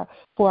for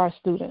our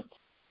students.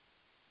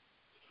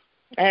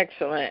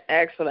 Excellent.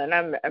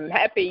 I'm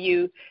happy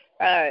you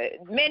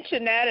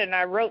mentioned that, and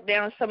I wrote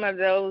down some of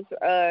those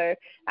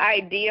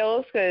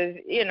ideals because,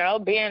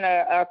 being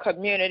a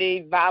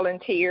community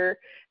volunteer,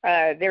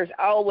 there's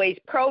always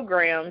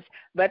programs,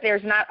 but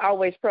there's not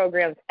always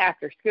programs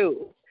after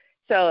school.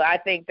 So I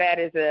think that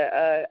is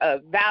a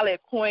valid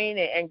point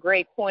and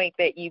great point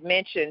that you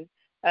mentioned,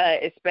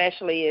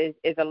 especially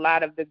is a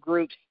lot of the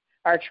groups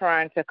are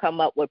trying to come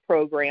up with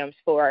programs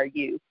for our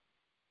youth.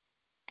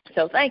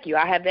 So thank you.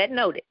 I have that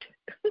noted.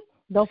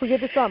 Don't forget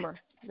the summer.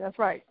 That's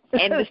right.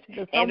 And the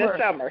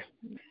summer.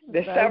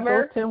 The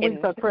summer. Those 10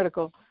 weeks are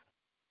critical.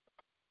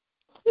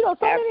 So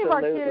many of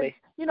our kids,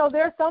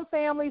 there are some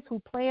families who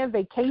plan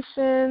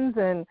vacations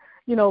and,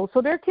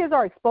 so their kids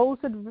are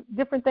exposed to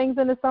different things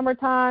in the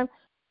summertime,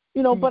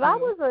 but I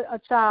was a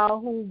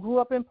child who grew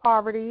up in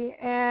poverty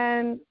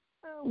and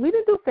we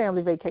didn't do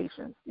family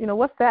vacations.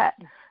 What's that?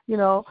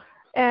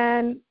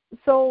 And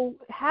so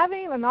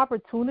having an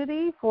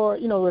opportunity for,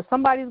 if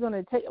somebody's going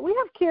to take, we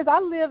have kids, I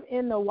live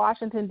in the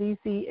Washington,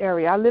 D.C.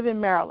 area. I live in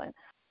Maryland.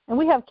 And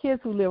we have kids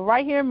who live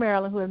right here in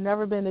Maryland who have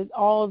never been to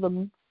all of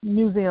the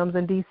museums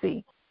in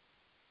D.C.,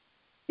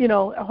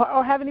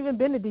 or haven't even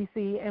been to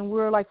D.C., and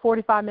we're like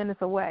 45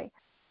 minutes away.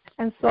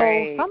 And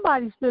so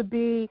somebody should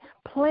be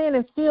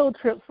planning field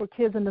trips for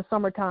kids in the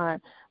summertime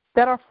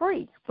that are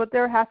free, but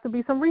there has to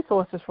be some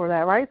resources for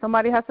that, right?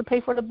 Somebody has to pay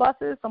for the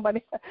buses.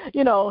 Somebody,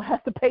 has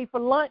to pay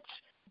for lunch.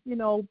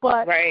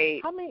 But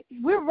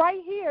we're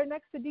right here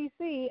next to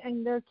D.C.,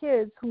 and there are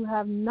kids who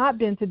have not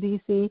been to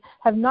D.C.,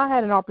 have not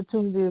had an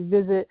opportunity to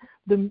visit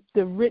the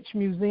rich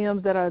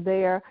museums that are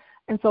there.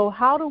 And so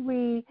how do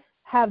we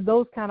have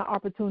those kind of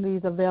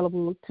opportunities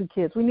available to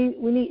kids? We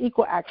need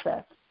equal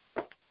access.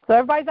 So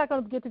everybody's not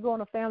going to get to go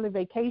on a family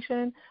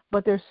vacation,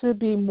 but there should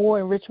be more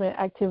enrichment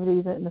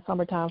activities in the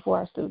summertime for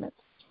our students.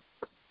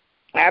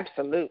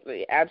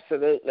 Absolutely.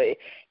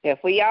 If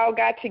we all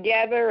got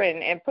together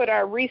and put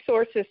our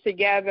resources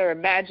together,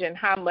 imagine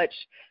how much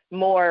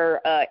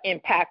more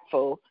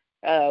impactful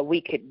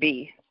we could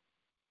be.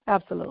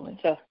 Absolutely.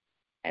 So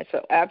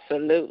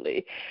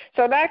absolutely.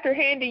 So, Dr.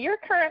 Handy, you're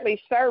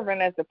currently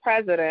serving as the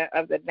president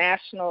of the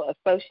National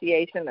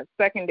Association of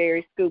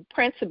Secondary School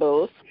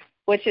Principals,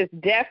 which is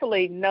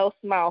definitely no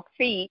small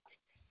feat,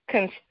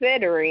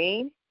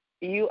 considering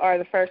you are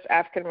the first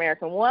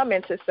African-American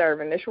woman to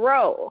serve in this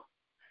role.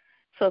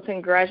 So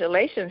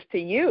congratulations to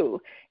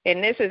you.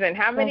 And this is in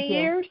how many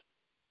years?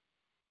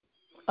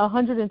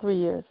 103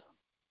 years.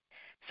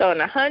 So in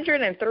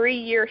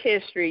 103-year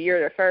history,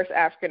 you're the first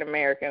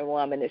African-American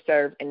woman to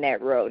serve in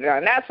that role. Now,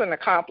 and that's an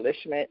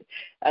accomplishment.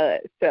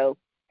 So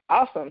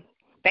awesome.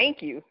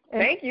 Thank you.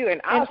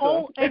 And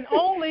awesome. And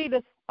only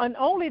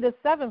the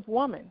seventh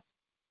woman.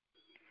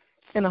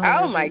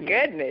 Oh, my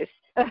goodness.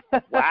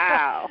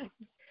 Wow.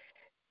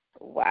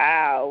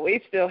 We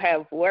still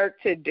have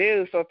work to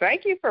do. So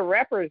thank you for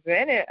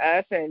representing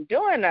us and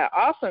doing an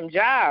awesome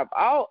job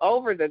all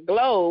over the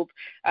globe,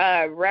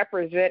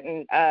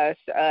 representing us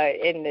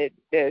in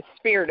the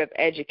spirit of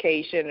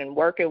education and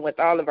working with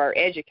all of our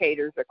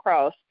educators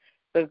across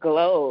the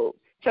globe.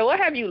 So what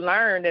have you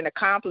learned and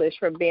accomplished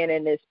from being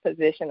in this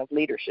position of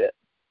leadership?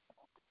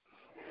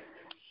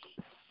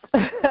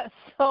 The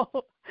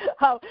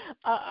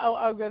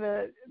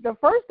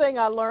first thing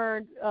I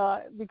learned,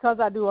 because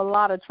I do a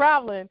lot of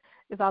traveling,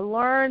 is I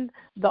learned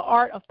the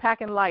art of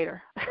packing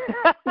lighter.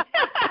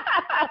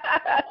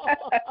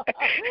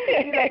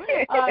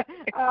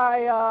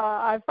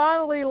 I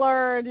finally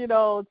learned,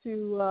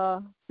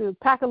 to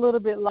pack a little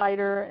bit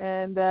lighter,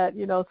 and that,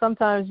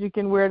 sometimes you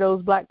can wear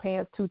those black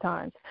pants 2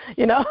 times,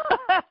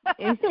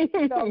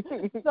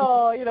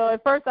 So,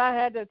 at first I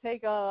had to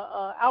take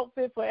a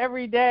outfit for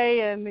every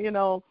day, and,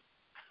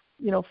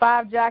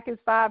 5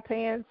 jackets, 5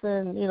 pants,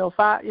 and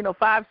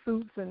 5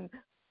 suits, and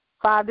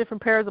 5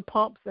 different pairs of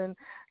pumps, and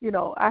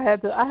I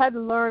had to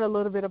learn a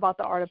little bit about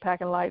the art of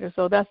packing lighter.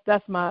 So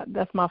that's my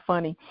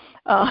funny.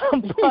 But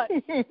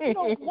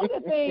one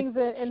of the things,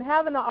 and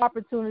having the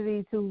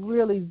opportunity to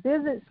really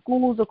visit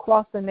schools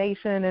across the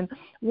nation, and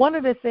one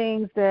of the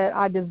things that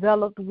I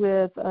developed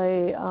with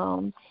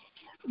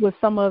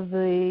some of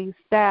the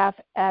staff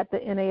at the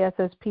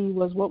NASSP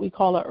was what we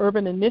call an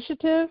urban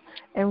initiative.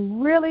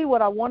 And really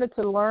what I wanted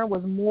to learn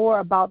was more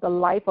about the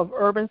life of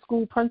urban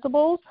school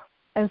principals.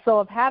 And so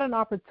I've had an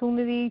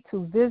opportunity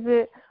to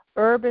visit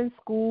urban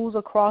schools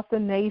across the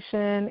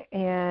nation,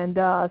 and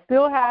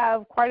still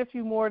have quite a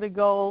few more to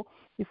go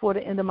before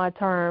the end of my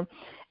term.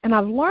 And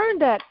I've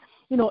learned that,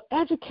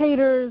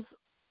 educators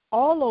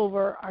all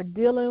over are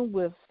dealing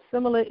with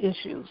similar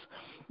issues.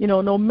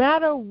 No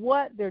matter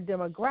what their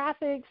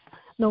demographics,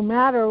 no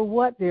matter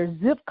what their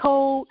zip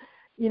code,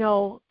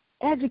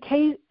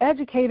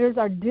 educators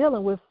are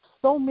dealing with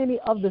so many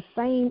of the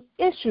same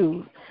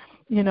issues,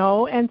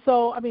 And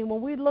so,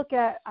 when we look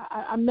at,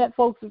 I met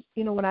folks,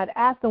 when I'd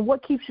ask them,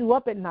 what keeps you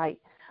up at night?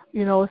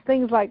 It's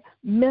things like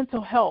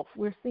mental health.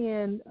 We're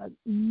seeing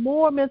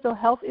more mental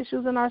health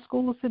issues in our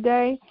schools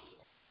today.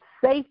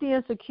 Safety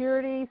and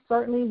security,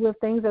 certainly with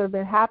things that have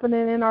been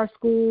happening in our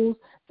schools,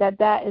 that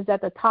is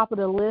at the top of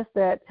the list,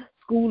 that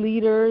school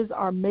leaders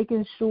are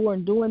making sure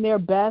and doing their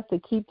best to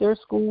keep their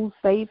schools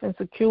safe and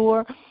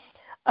secure.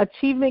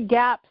 Achievement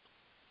gaps,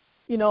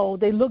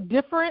 they look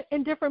different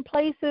in different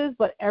places,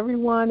 but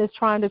everyone is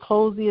trying to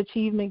close the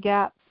achievement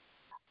gap.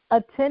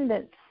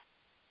 Attendance,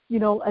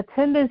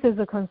 attendance is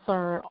a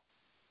concern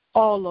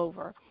all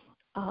over.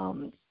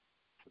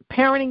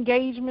 Parent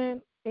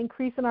engagement,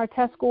 increasing our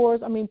test scores.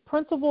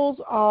 Principals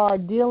are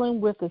dealing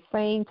with the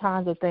same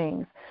kinds of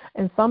things,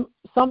 and some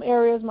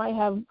areas might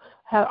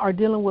are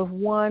dealing with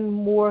one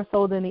more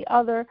so than the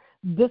other.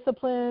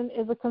 Discipline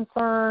is a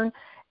concern,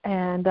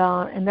 and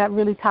that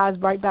really ties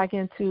right back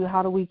into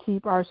how do we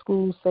keep our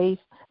schools safe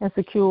and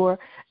secure,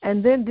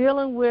 and then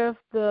dealing with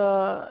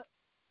the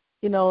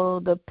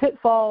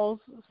pitfalls,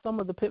 some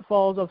of the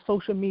pitfalls of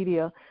social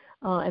media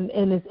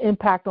and its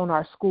impact on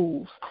our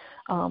schools.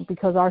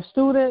 Because our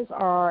students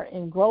are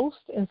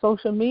engrossed in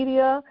social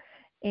media,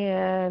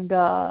 and,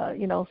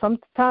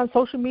 sometimes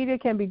social media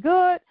can be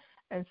good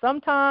and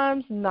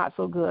sometimes not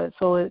so good.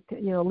 So it,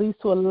 leads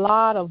to a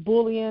lot of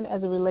bullying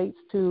as it relates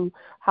to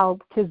how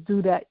kids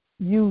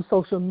use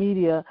social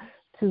media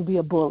to be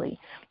a bully.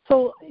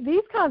 So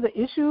these kinds of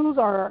issues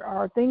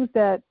are things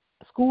that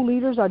school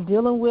leaders are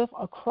dealing with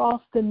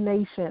across the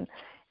nation.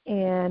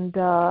 And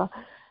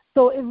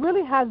so it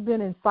really has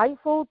been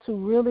insightful to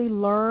really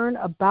learn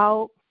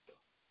about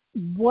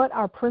what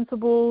our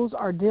principals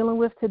are dealing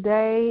with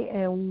today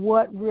and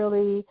what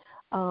really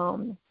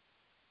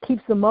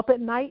keeps them up at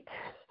night.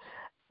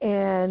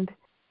 And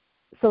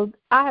so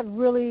I have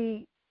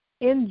really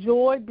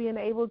enjoyed being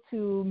able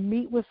to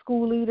meet with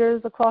school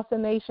leaders across the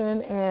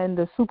nation and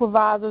the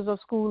supervisors of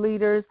school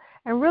leaders,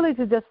 and really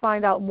to just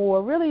find out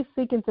more, really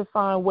seeking to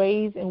find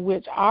ways in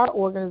which our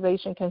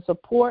organization can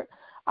support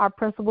our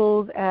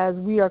principals, as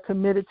we are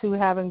committed to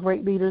having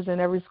great leaders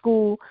in every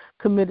school,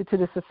 committed to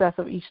the success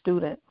of each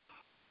student.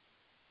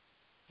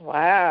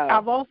 Wow.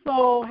 I've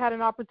also had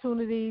an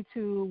opportunity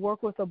to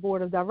work with a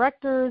board of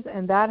directors,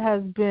 and that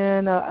has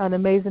been an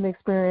amazing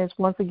experience,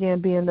 once again,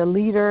 being the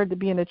leader,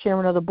 being the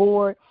chairman of the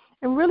board,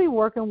 and really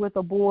working with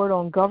a board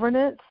on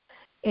governance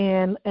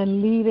and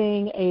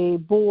leading a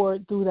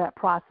board through that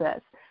process.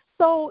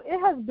 So it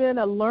has been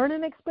a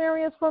learning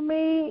experience for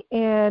me,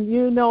 and,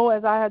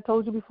 as I had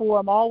told you before,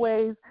 I'm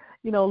always,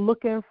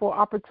 looking for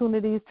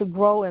opportunities to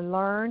grow and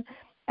learn.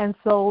 And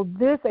so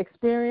this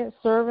experience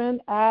serving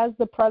as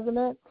the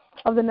president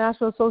of the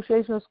National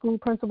Association of School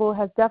Principals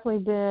has definitely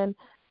been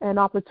an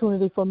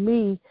opportunity for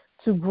me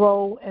to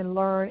grow and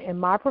learn in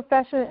my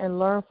profession and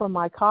learn from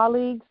my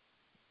colleagues.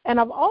 And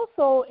I've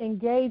also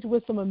engaged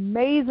with some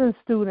amazing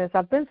students.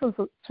 I've been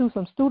to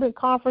some student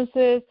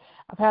conferences.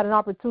 I've had an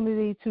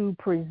opportunity to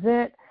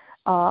present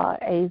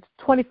a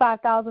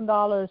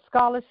 $25,000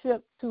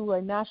 scholarship to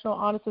a National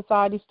Honor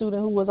Society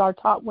student who was our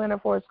top winner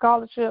for a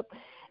scholarship.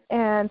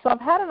 And so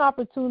I've had an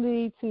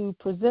opportunity to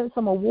present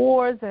some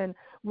awards and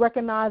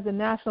recognize the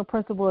National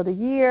Principal of the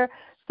Year.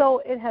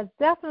 So it has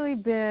definitely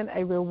been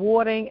a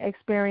rewarding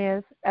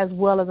experience, as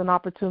well as an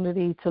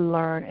opportunity to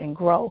learn and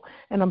grow.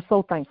 And I'm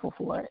so thankful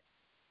for it.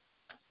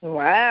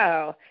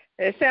 Wow.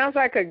 It sounds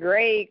like a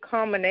great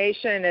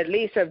combination, at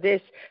least of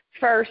this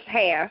first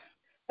half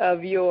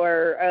of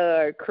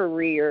your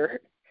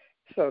career.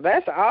 So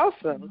that's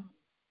awesome.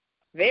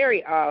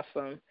 Very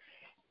awesome.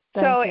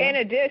 Thank so you. In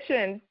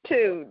addition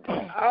to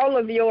all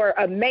of your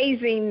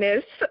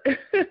amazingness,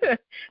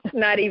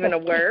 not even a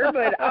word,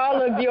 but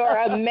all of your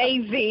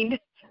amazing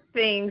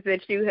things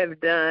that you have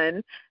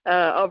done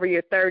over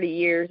your 30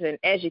 years in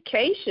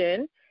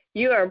education,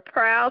 you are a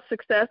proud,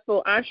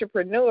 successful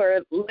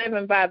entrepreneur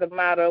living by the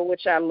motto,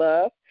 which I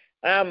love.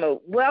 I'm a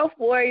wealth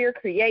warrior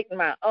creating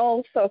my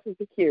own Social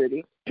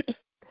Security,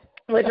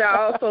 which I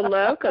also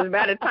love, because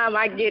by the time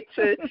I get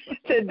to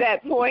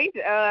that point,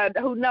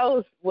 who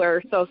knows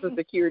where Social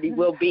Security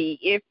will be,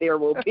 if there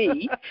will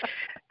be.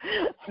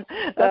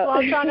 That's why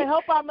I'm trying to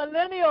help our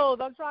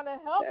millennials. I'm trying to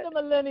help the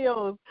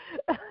millennials.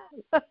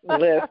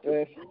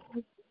 Listen.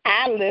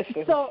 I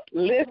listen. So,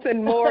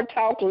 listen more,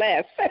 talk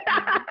less.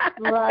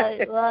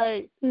 Right.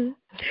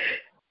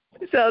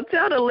 So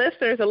tell the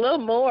listeners a little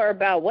more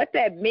about what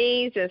that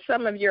means and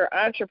some of your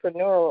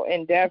entrepreneurial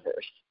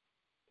endeavors.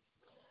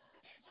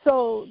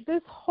 So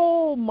this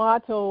whole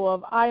motto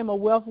of I am a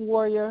wealth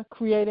warrior,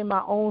 creating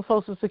my own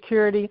Social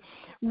Security,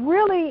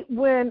 really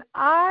when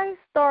I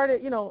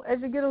started,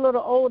 as you get a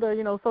little older,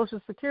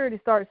 Social Security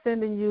starts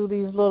sending you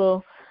these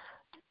little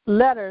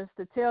letters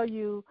to tell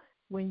you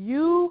when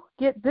you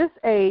get this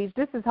age,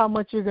 this is how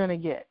much you're going to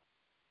get.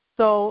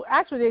 So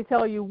actually they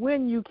tell you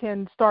when you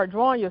can start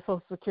drawing your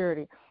Social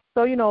Security.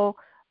 So,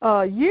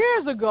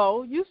 years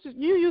ago, you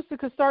used to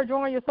could start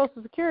drawing your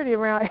Social Security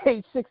around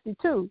age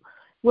 62.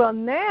 Well,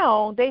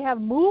 now they have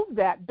moved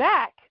that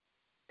back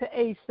to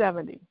age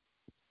 70.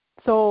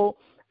 So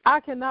I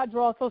cannot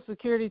draw Social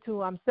Security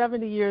till I'm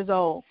 70 years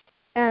old.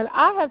 And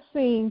I have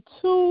seen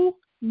too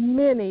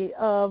many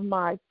of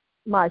my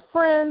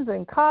friends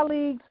and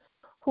colleagues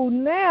who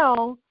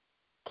now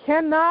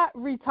cannot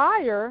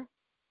retire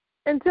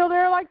until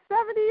they're like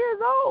 70 years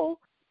old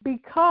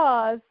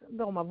because,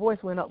 my voice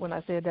went up when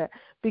I said that,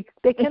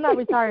 they cannot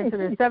retire until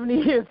they're 70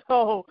 years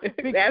old.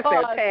 That's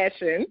their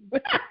passion.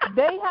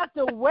 They have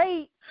to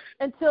wait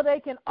until they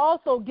can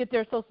also get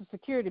their Social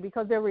Security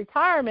because their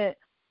retirement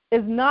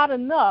is not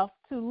enough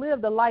to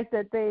live the life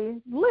that they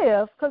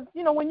live because,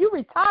 when you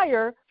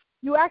retire,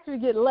 you actually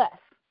get less.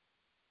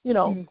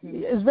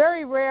 It's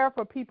very rare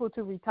for people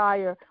to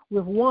retire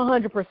with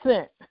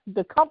 100%.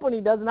 The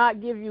company does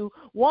not give you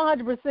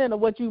 100% of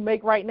what you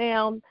make right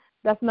now.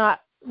 That's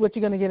not what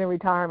you're going to get in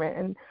retirement.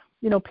 And,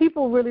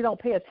 people really don't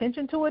pay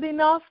attention to it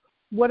enough.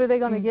 What are they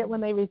going to get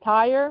when they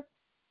retire?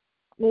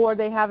 Or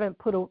they haven't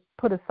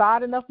put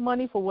aside enough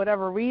money for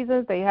whatever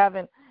reasons. They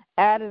haven't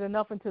added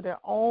enough into their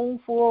own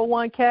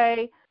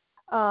 401k.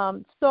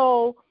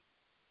 So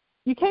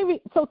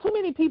too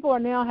many people are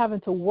now having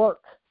to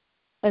work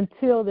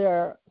until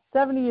they're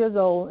 70 years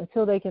old,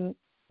 until they can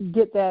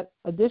get that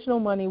additional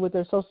money with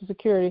their Social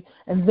Security,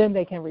 and then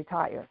they can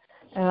retire.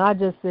 And I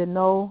just said,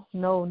 no,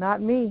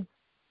 not me.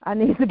 I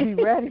need to be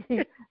ready.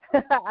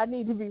 I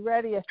need to be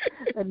ready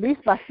at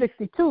least by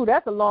 62.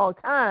 That's a long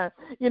time,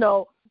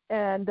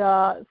 And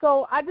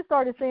so I just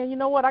started saying, you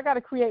know what, I got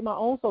to create my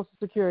own Social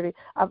Security.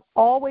 I've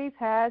always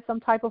had some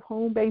type of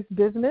home-based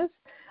business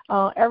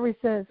ever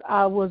since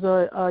I was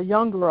a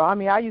young girl. I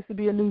mean, I used to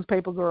be a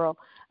newspaper girl.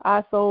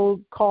 I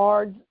sold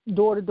cards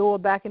door-to-door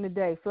back in the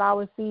day,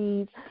 flower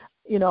seeds.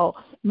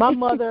 My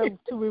mother,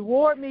 to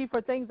reward me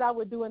for things I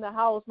would do in the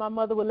house, my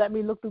mother would let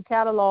me look through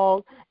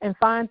catalogs and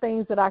find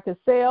things that I could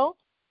sell,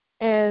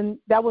 and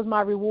that was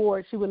my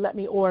reward. She would let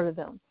me order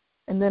them.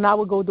 And then I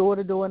would go door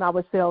to door and I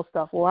would sell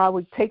stuff, or I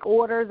would take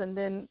orders and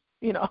then,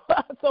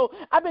 So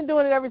I've been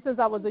doing it ever since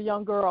I was a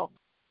young girl.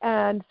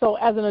 And so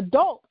as an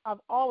adult,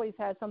 I've always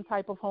had some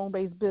type of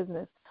home-based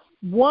business.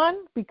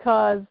 One,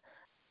 because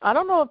I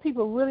don't know if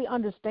people really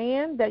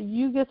understand that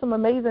you get some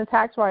amazing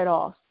tax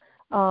write-offs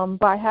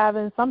by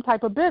having some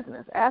type of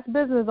business. Ask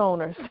business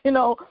owners,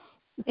 So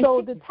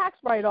the tax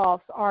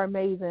write-offs are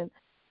amazing.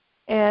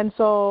 And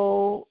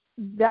so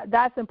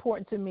that's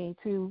important to me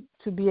to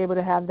be able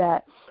to have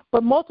that.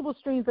 But multiple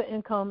streams of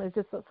income is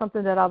just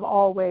something that I've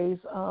always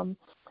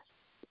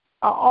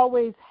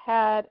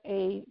had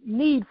a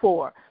need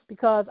for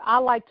because I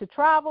like to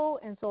travel,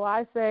 and so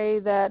I say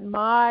that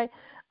my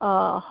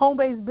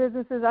home-based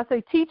businesses, I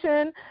say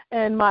teaching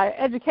and my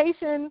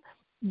education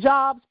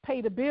jobs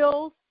pay the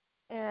bills,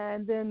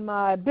 and then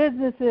my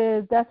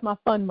businesses, that's my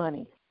fun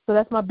money. So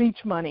that's my beach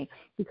money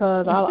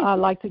because I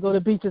like to go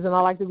to beaches and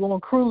I like to go on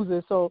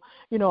cruises. So,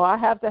 I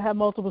have to have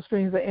multiple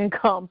streams of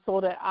income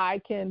so that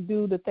I can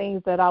do the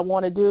things that I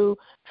want to do,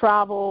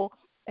 travel,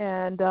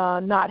 and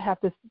not have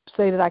to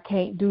say that I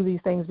can't do these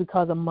things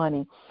because of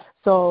money.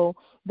 So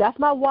that's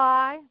my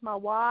why. My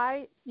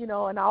why,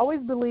 and I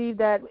always believe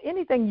that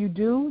anything you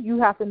do, you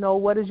have to know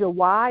what is your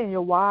why, and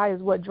your why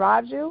is what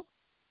drives you.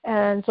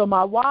 And so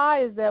my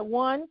why is that,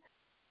 one,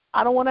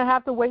 I don't want to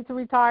have to wait to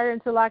retire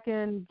until I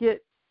can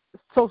get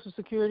Social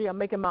Security. I'm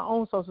making my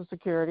own Social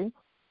Security.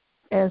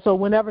 And so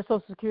whenever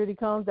Social Security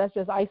comes, that's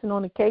just icing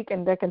on the cake,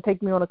 and that can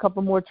take me on a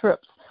couple more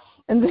trips.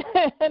 And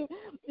then,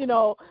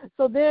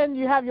 so then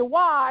you have your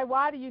why.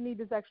 Why do you need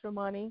this extra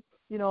money?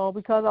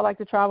 Because I like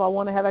to travel, I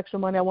want to have extra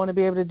money. I want to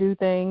be able to do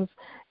things.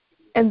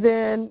 And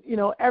then,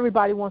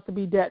 everybody wants to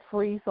be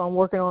debt-free, so I'm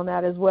working on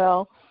that as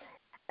well.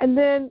 And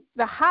then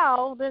the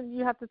how, then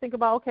you have to think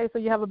about, okay, so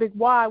you have a big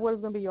why. What is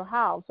going to be your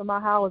how? So my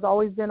how has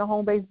always been a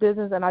home-based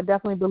business, and I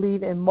definitely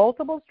believe in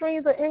multiple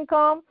streams of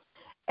income.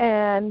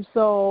 And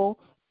so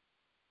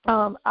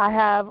I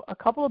have a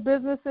couple of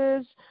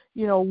businesses.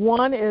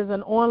 One is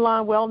an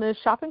online wellness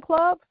shopping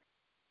club,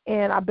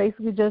 and I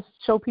basically just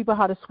show people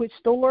how to switch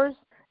stores.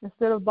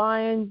 Instead of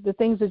buying the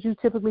things that you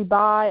typically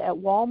buy at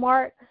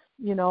Walmart,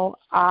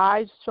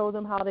 I show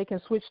them how they can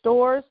switch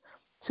stores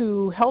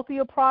to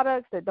healthier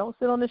products that don't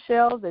sit on the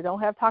shelves, they don't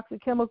have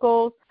toxic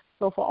chemicals.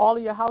 So for all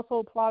of your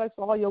household products,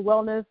 for all your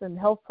wellness and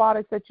health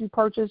products that you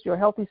purchase, your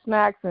healthy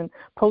snacks and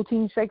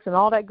protein shakes and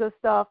all that good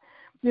stuff,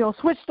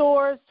 switch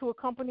stores to a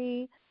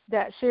company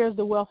that shares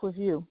the wealth with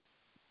you.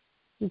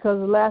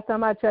 Because the last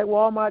time I checked,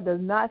 Walmart does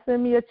not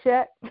send me a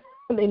check.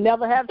 They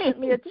never have sent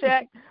me a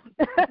check.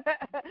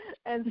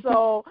 And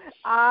so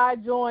I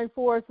joined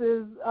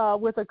forces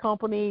with a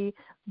company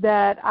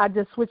that I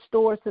just switched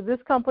stores to this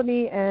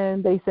company,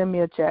 and they send me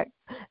a check.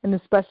 And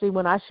especially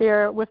when I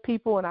share it with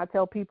people and I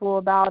tell people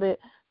about it,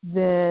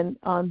 then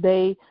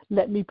they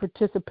let me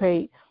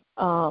participate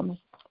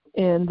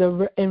in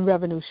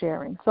revenue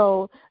sharing.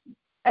 So,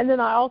 and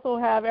then I also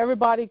have,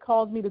 everybody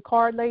calls me the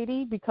card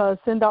lady, because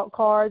Send Out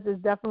Cards is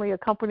definitely a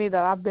company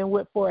that I've been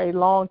with for a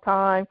long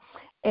time.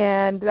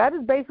 And that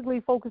is basically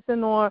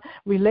focusing on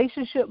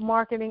relationship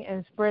marketing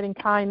and spreading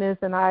kindness,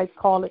 and I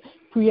call it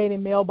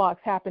creating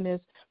mailbox happiness,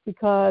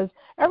 because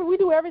we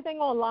do everything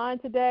online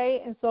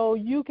today, and so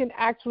you can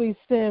actually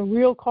send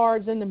real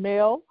cards in the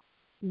mail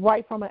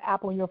right from an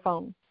app on your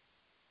phone.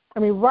 I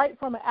mean, right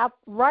from an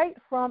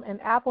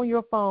app on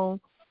your phone,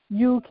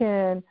 you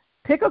can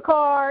pick a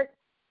card,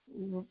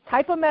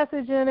 type a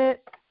message in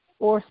it,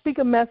 or speak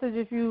a message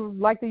if you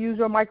like to use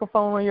your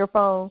microphone on your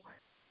phone.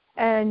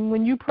 And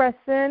when you press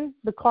send,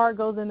 the card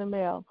goes in the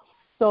mail.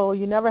 So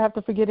you never have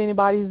to forget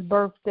anybody's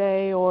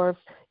birthday, or if,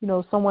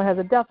 someone has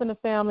a death in the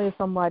family, if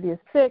somebody is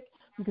sick,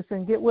 you can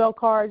send get well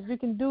cards. You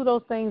can do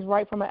those things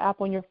right from an app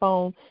on your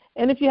phone.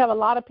 And if you have a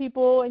lot of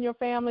people in your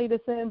family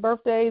that send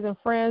birthdays and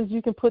friends,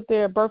 you can put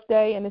their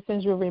birthday and it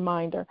sends you a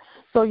reminder.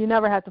 So you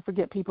never have to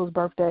forget people's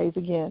birthdays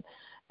again.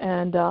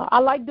 And I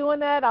like doing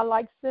that. I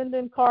like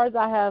sending cards.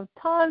 I have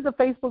tons of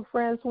Facebook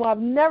friends who I've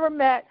never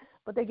met,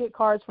 but they get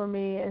cards from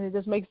me, and it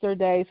just makes their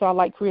day. So I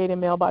like creating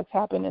mailbox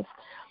happiness.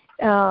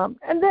 And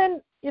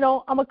then,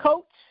 I'm a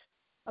coach,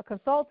 a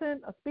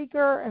consultant, a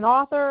speaker, an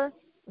author,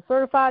 a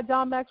certified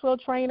John Maxwell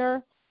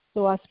trainer.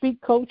 So I speak,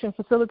 coach, and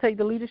facilitate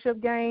the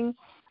leadership game.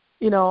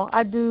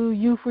 I do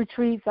youth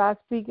retreats. I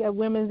speak at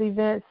women's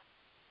events.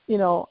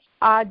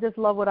 I just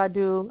love what I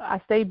do.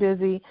 I stay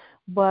busy,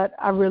 but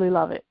I really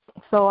love it.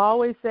 So I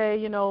always say,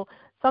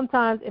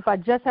 sometimes if I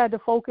just had to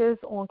focus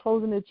on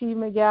closing the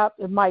achievement gap,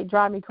 it might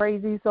drive me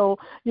crazy. So,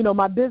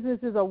 my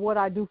businesses are what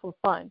I do for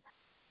fun.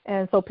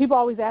 And so people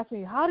always ask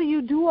me, how do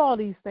you do all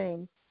these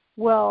things?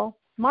 Well,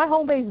 my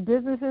home-based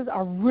businesses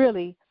are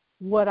really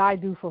what I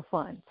do for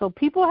fun. So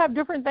people have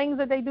different things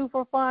that they do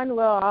for fun.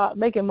 Well,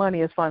 making money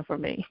is fun for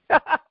me.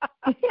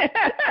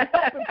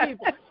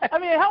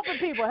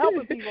 Helping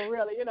people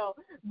really,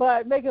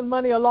 but making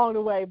money along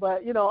the way.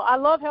 But, I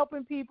love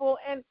helping people,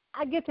 and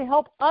I get to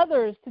help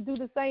others to do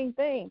the same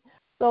thing.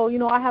 So,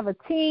 I have a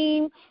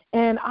team,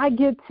 and I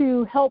get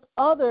to help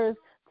others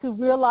to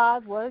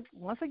realize,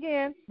 once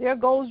again, their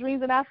goals,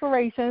 dreams, and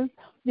aspirations.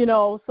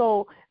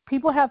 So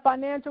people have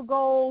financial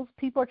goals.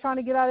 People are trying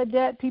to get out of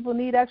debt. People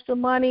need extra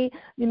money.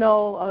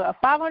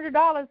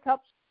 $500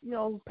 helps,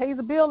 pays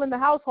a bill in the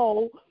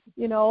household,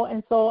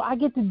 and so I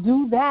get to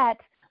do that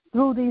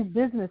through these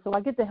businesses. So I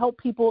get to help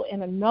people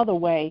in another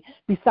way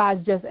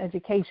besides just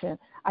education.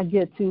 I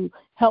get to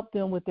help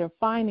them with their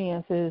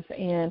finances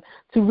and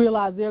to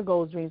realize their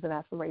goals, dreams, and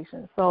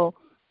aspirations. So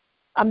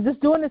I'm just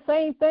doing the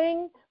same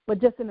thing,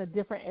 but just in a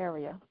different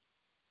area.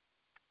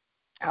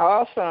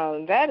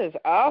 Awesome. That is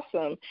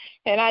awesome.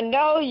 And I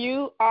know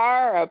you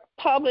are a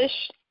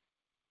published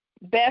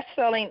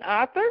best-selling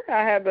author.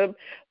 I have the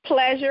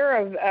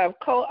pleasure of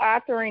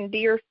co-authoring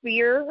Dear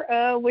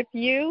Fear with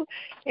you.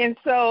 And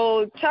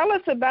so tell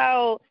us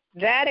about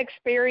that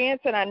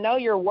experience. And I know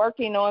you're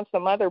working on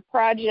some other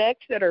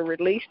projects that are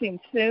releasing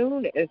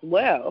soon as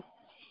well.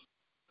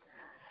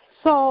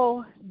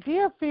 So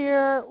Dear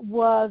Fear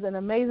was an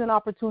amazing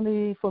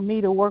opportunity for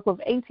me to work with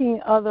 18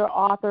 other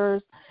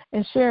authors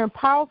and sharing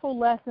powerful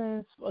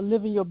lessons for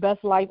living your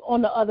best life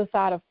on the other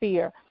side of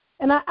fear.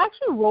 And I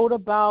actually wrote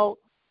about,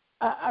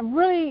 I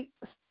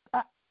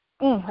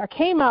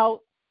came out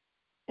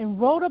and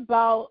wrote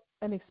about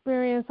an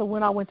experience of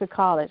when I went to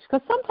college.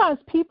 Because sometimes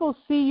people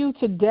see you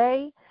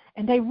today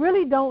and they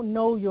really don't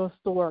know your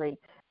story.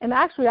 And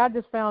actually I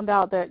just found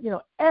out that,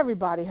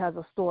 everybody has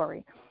a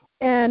story.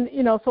 And,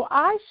 so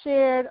I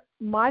shared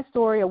my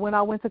story of when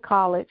I went to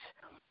college,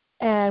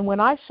 and when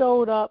I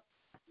showed up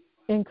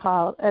in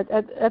college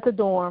at the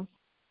dorm,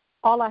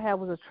 all I had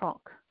was a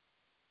trunk,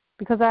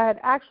 because I had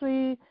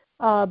actually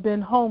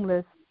been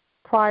homeless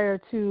prior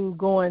to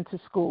going to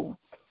school.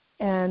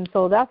 And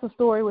so that's a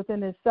story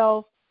within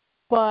itself.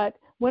 But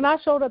when I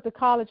showed up to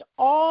college,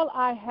 all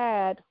I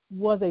had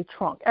was a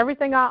trunk.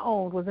 Everything I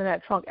owned was in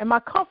that trunk, and my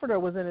comforter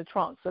was in the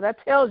trunk. So that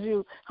tells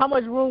you how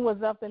much room was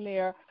left in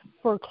there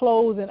for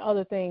clothes and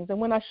other things. And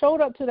when I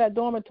showed up to that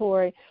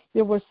dormitory,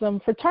 there were some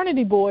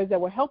fraternity boys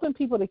that were helping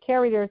people to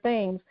carry their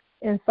things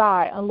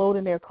inside,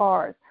 unloading their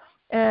cars.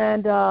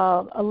 And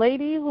a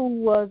lady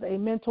who was a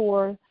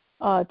mentor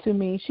to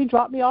me, she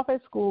dropped me off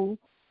at school,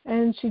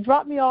 and she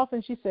dropped me off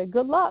and she said,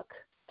 "Good luck,"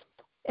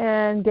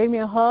 and gave me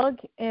a hug.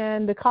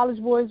 And the college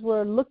boys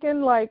were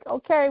looking like,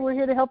 "Okay, we're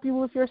here to help you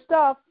with your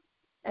stuff."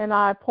 And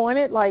I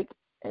pointed,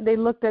 and they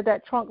looked at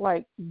that trunk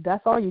like,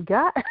 "That's all you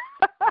got?"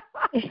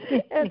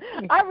 And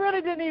I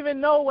really didn't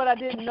even know what I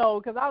didn't know,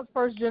 because I was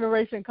first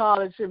generation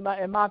college in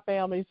my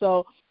family.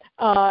 So,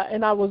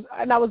 and I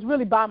was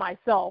really by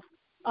myself.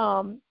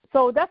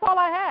 So that's all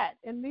I had.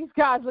 And these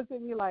guys looked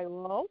at me like,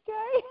 "Well,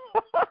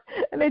 okay."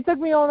 And they took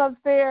me on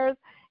upstairs,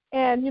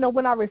 And,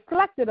 when I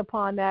reflected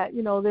upon that,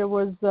 there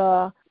was,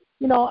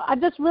 I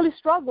just really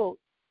struggled,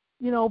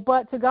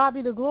 but to God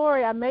be the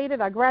glory, I made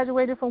it. I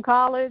graduated from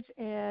college.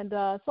 And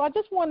so I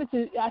just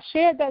I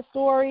shared that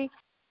story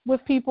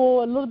with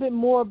people, a little bit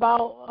more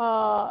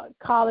about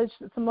college,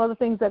 some other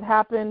things that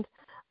happened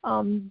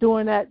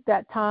during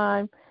that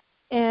time.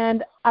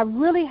 And I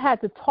really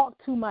had to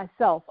talk to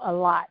myself a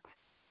lot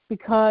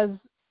because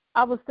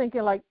I was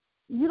thinking, like,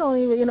 you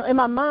don't even, in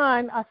my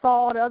mind, I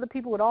saw all the other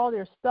people with all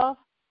their stuff,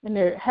 and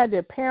they had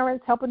their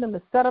parents helping them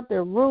to set up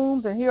their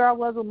rooms, and here I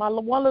was with my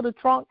one little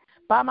trunk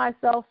by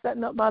myself,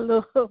 setting up my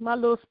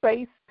little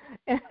space,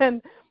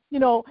 and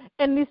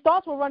and these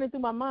thoughts were running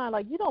through my mind,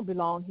 like, you don't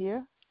belong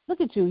here.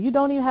 Look at you. You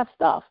don't even have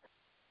stuff.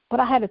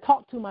 But I had to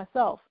talk to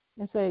myself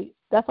and say,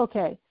 that's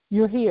okay.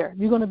 You're here.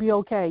 You're going to be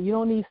okay. You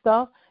don't need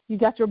stuff. You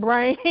got your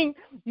brain.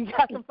 You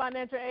got some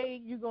financial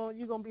aid. You're going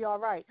to be all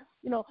right.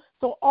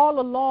 So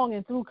all along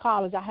and through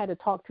college, I had to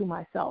talk to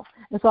myself.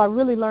 And so I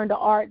really learned the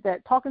art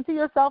that talking to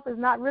yourself is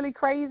not really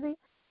crazy,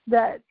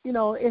 that,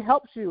 it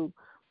helps you.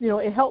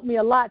 It helped me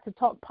a lot to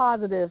talk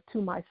positive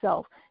to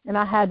myself, and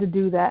I had to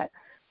do that.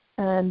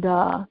 And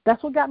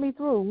that's what got me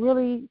through,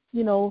 really,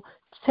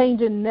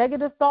 changing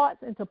negative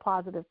thoughts into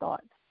positive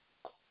thoughts.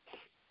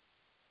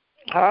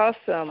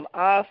 Awesome,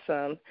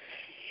 awesome.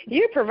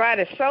 You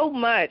provided so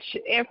much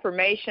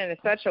information and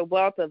such a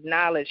wealth of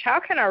knowledge. How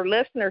can our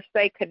listeners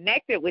stay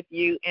connected with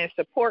you and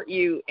support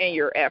you in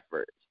your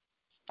efforts?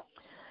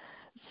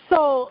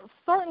 So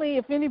certainly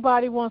if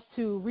anybody wants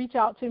to reach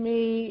out to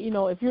me,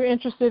 if you're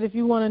interested, if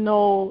you want to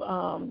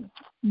know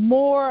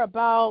more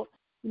about,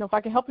 if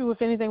I can help you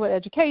with anything with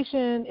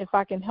education, if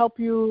I can help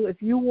you,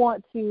 if you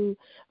want to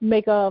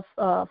make a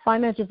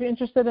financial, if you're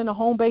interested in a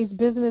home-based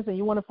business and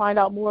you want to find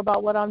out more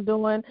about what I'm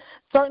doing,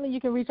 certainly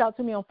you can reach out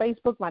to me on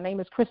Facebook. My name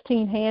is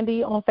Christine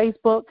Handy on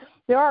Facebook.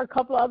 There are a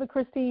couple of other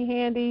Christine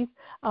Handys,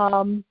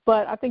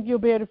 but I think you'll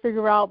be able to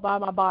figure out by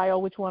my bio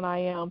which one I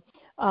am.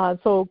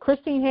 So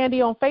Christine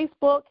Handy on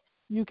Facebook.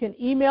 You can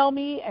email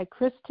me at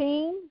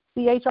Christine,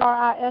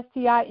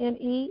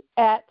 Christine,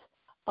 at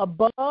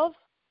aboveonly.ws,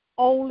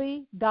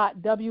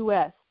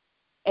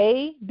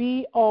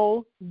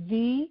 ABOVE,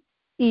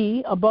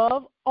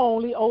 above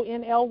only,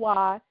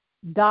 ONLY.WS.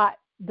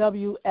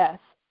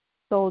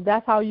 So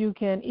that's how you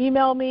can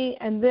email me.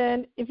 And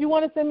then if you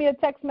want to send me a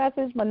text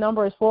message, my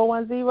number is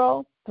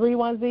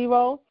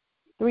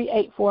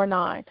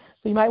 410-310-3849.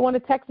 So you might want to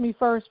text me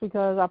first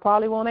because I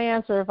probably won't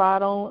answer if I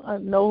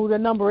don't know who the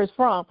number is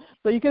from.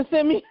 So you can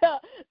send me a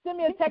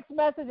text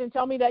message and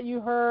tell me that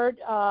you heard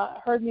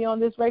me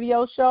on this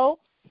radio show.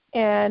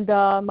 And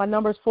my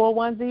number is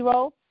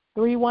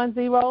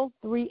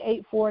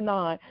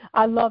 410-310-3849.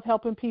 I love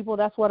helping people.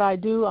 That's what I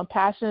do. I'm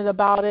passionate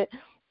about it.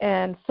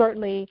 And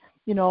certainly,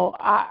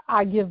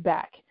 I give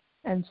back.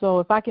 And so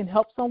if I can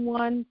help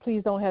someone,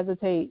 please don't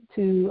hesitate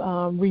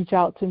to reach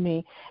out to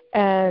me.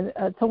 And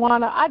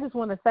Tawana, I just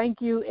want to thank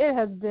you. It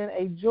has been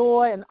a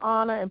joy and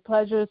honor and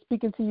pleasure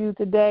speaking to you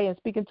today and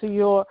speaking to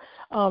your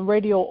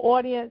radio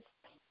audience.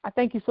 I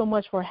thank you so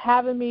much for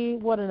having me.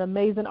 What an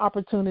amazing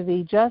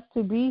opportunity just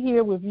to be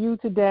here with you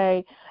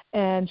today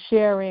and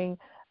sharing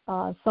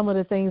some of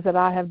the things that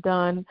I have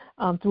done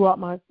throughout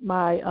my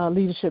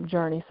leadership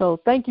journey. So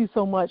thank you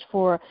so much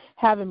for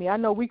having me. I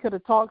know we could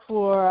have talked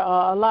for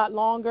a lot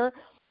longer,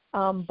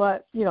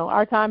 but,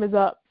 our time is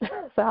up,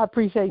 so I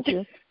appreciate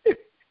you.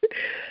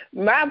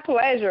 My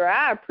pleasure.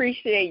 I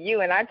appreciate you,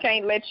 and I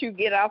can't let you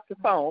get off the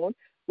phone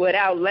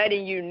without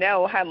letting you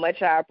know how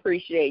much I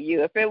appreciate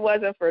you. If it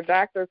wasn't for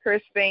Dr.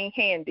 Christine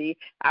Handy,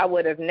 I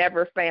would have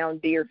never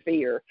found Dear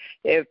Fear.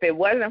 If it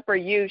wasn't for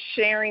you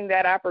sharing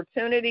that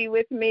opportunity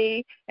with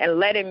me and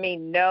letting me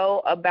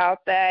know about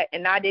that,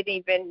 and I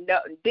didn't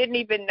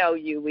even know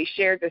you. We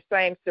shared the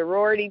same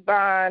sorority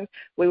bond.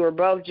 We were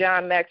both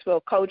John Maxwell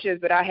coaches,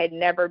 but I had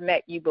never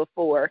met you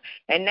before.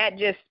 And that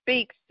just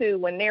speaks to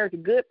when there's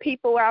good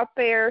people out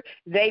there,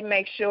 they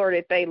make sure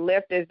that they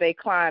lift as they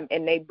climb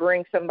and they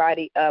bring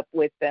somebody up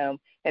with them.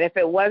 And if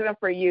it wasn't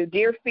for you,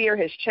 Dear Fear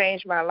has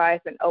changed my life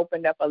and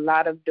opened up a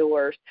lot of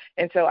doors.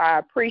 And so I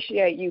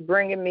appreciate you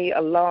bringing me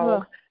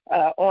along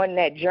on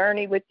that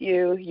journey with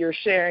you. You're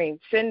sharing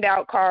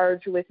send-out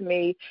cards with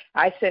me.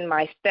 I send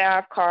my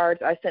staff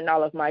cards. I send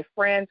all of my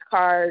friends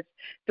cards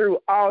through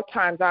all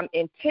times. I'm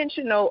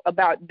intentional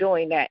about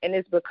doing that, and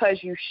it's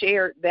because you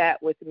shared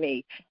that with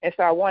me. And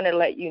so I want to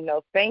let you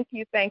know, thank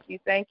you, thank you,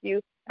 thank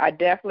you. I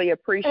definitely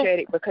appreciate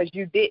it because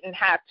you didn't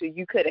have to.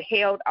 You could have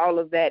held all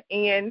of that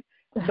in,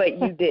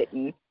 but you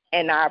didn't,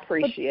 and I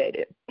appreciate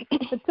it.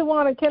 But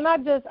Tawana,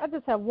 I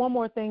just have one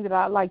more thing that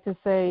I'd like to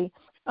say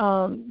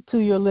to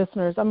your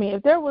listeners. I mean,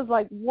 if there was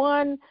like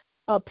one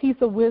piece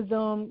of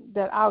wisdom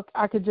that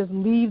I could just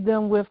leave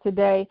them with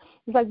today,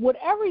 it's like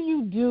whatever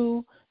you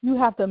do, you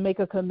have to make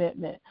a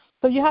commitment.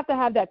 So you have to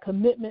have that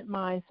commitment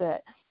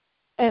mindset.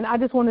 And I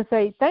just want to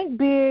say, think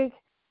big,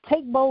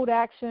 take bold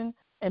action,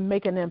 and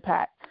make an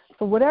impact.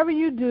 So whatever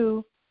you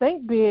do,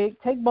 think big,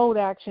 take bold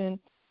action,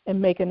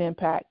 and make an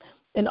impact.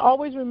 And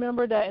always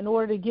remember that in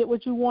order to get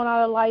what you want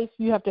out of life,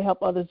 you have to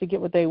help others to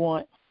get what they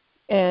want.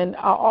 And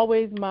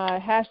my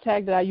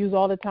hashtag that I use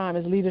all the time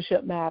is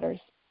Leadership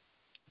Matters.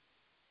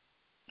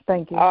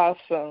 Thank you.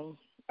 Awesome.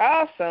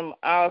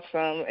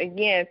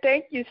 Again,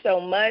 thank you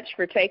so much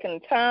for taking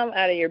the time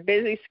out of your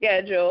busy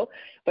schedule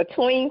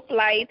between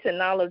flights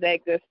and all of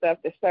that good stuff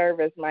to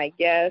serve as my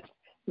guest.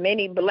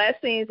 Many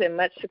blessings and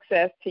much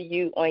success to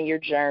you on your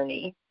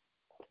journey.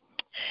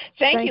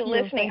 Thank you,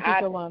 listening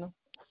audience.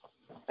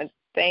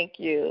 Thank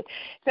you.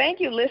 Thank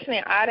you,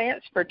 listening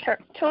audience, for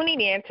tuning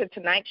in to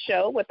tonight's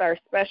show with our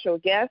special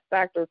guest,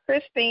 Dr.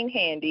 Christine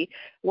Handy,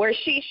 where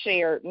she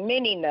shared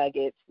many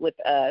nuggets with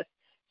us,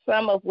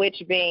 some of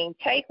which being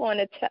take on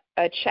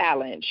a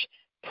challenge,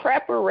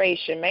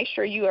 preparation, make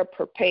sure you are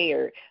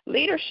prepared.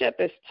 Leadership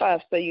is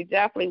tough, so you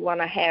definitely want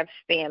to have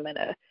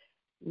stamina.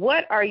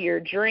 What are your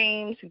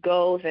dreams,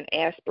 goals, and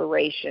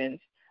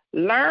aspirations?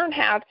 Learn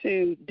how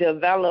to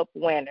develop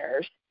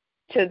winners.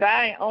 To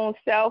thy own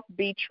self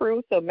be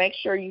true, so make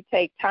sure you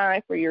take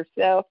time for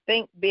yourself.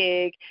 Think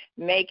big,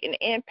 make an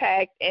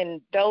impact, and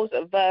those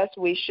of us,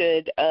 we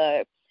should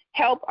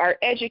help our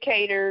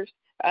educators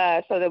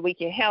so that we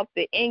can help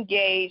the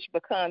unengaged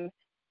become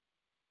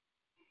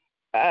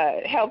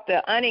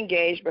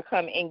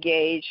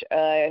engaged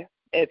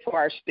for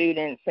our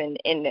students and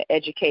in the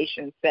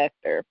education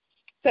sector.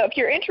 So if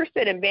you're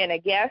interested in being a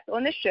guest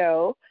on the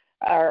show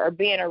or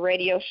being a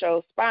radio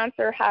show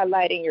sponsor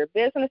highlighting your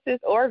businesses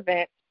or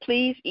events,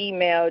 please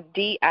email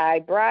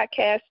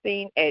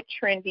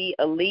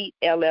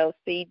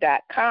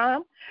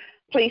dibroadcasting@trendylelitellc.com.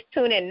 Please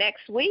tune in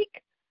next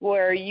week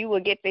where you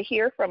will get to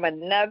hear from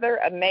another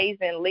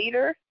amazing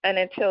leader. And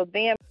until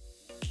then,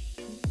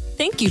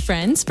 Thank you,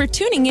 friends, for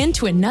tuning in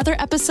to another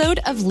episode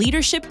of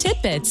Leadership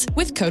Tidbits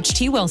with Coach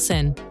T.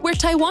 Wilson, where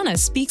Taiwana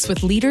speaks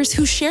with leaders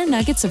who share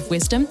nuggets of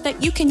wisdom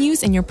that you can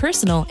use in your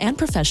personal and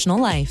professional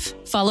life.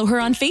 Follow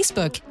her on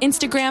Facebook,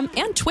 Instagram,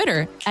 and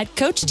Twitter at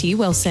Coach T.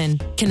 Wilson.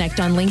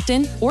 Connect on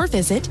LinkedIn or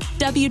visit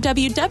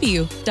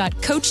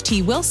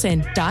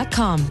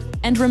www.coachtwilson.com.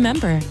 And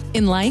remember,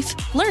 in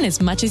life, learn as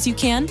much as you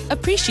can,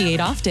 appreciate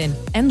often,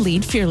 and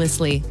lead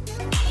fearlessly.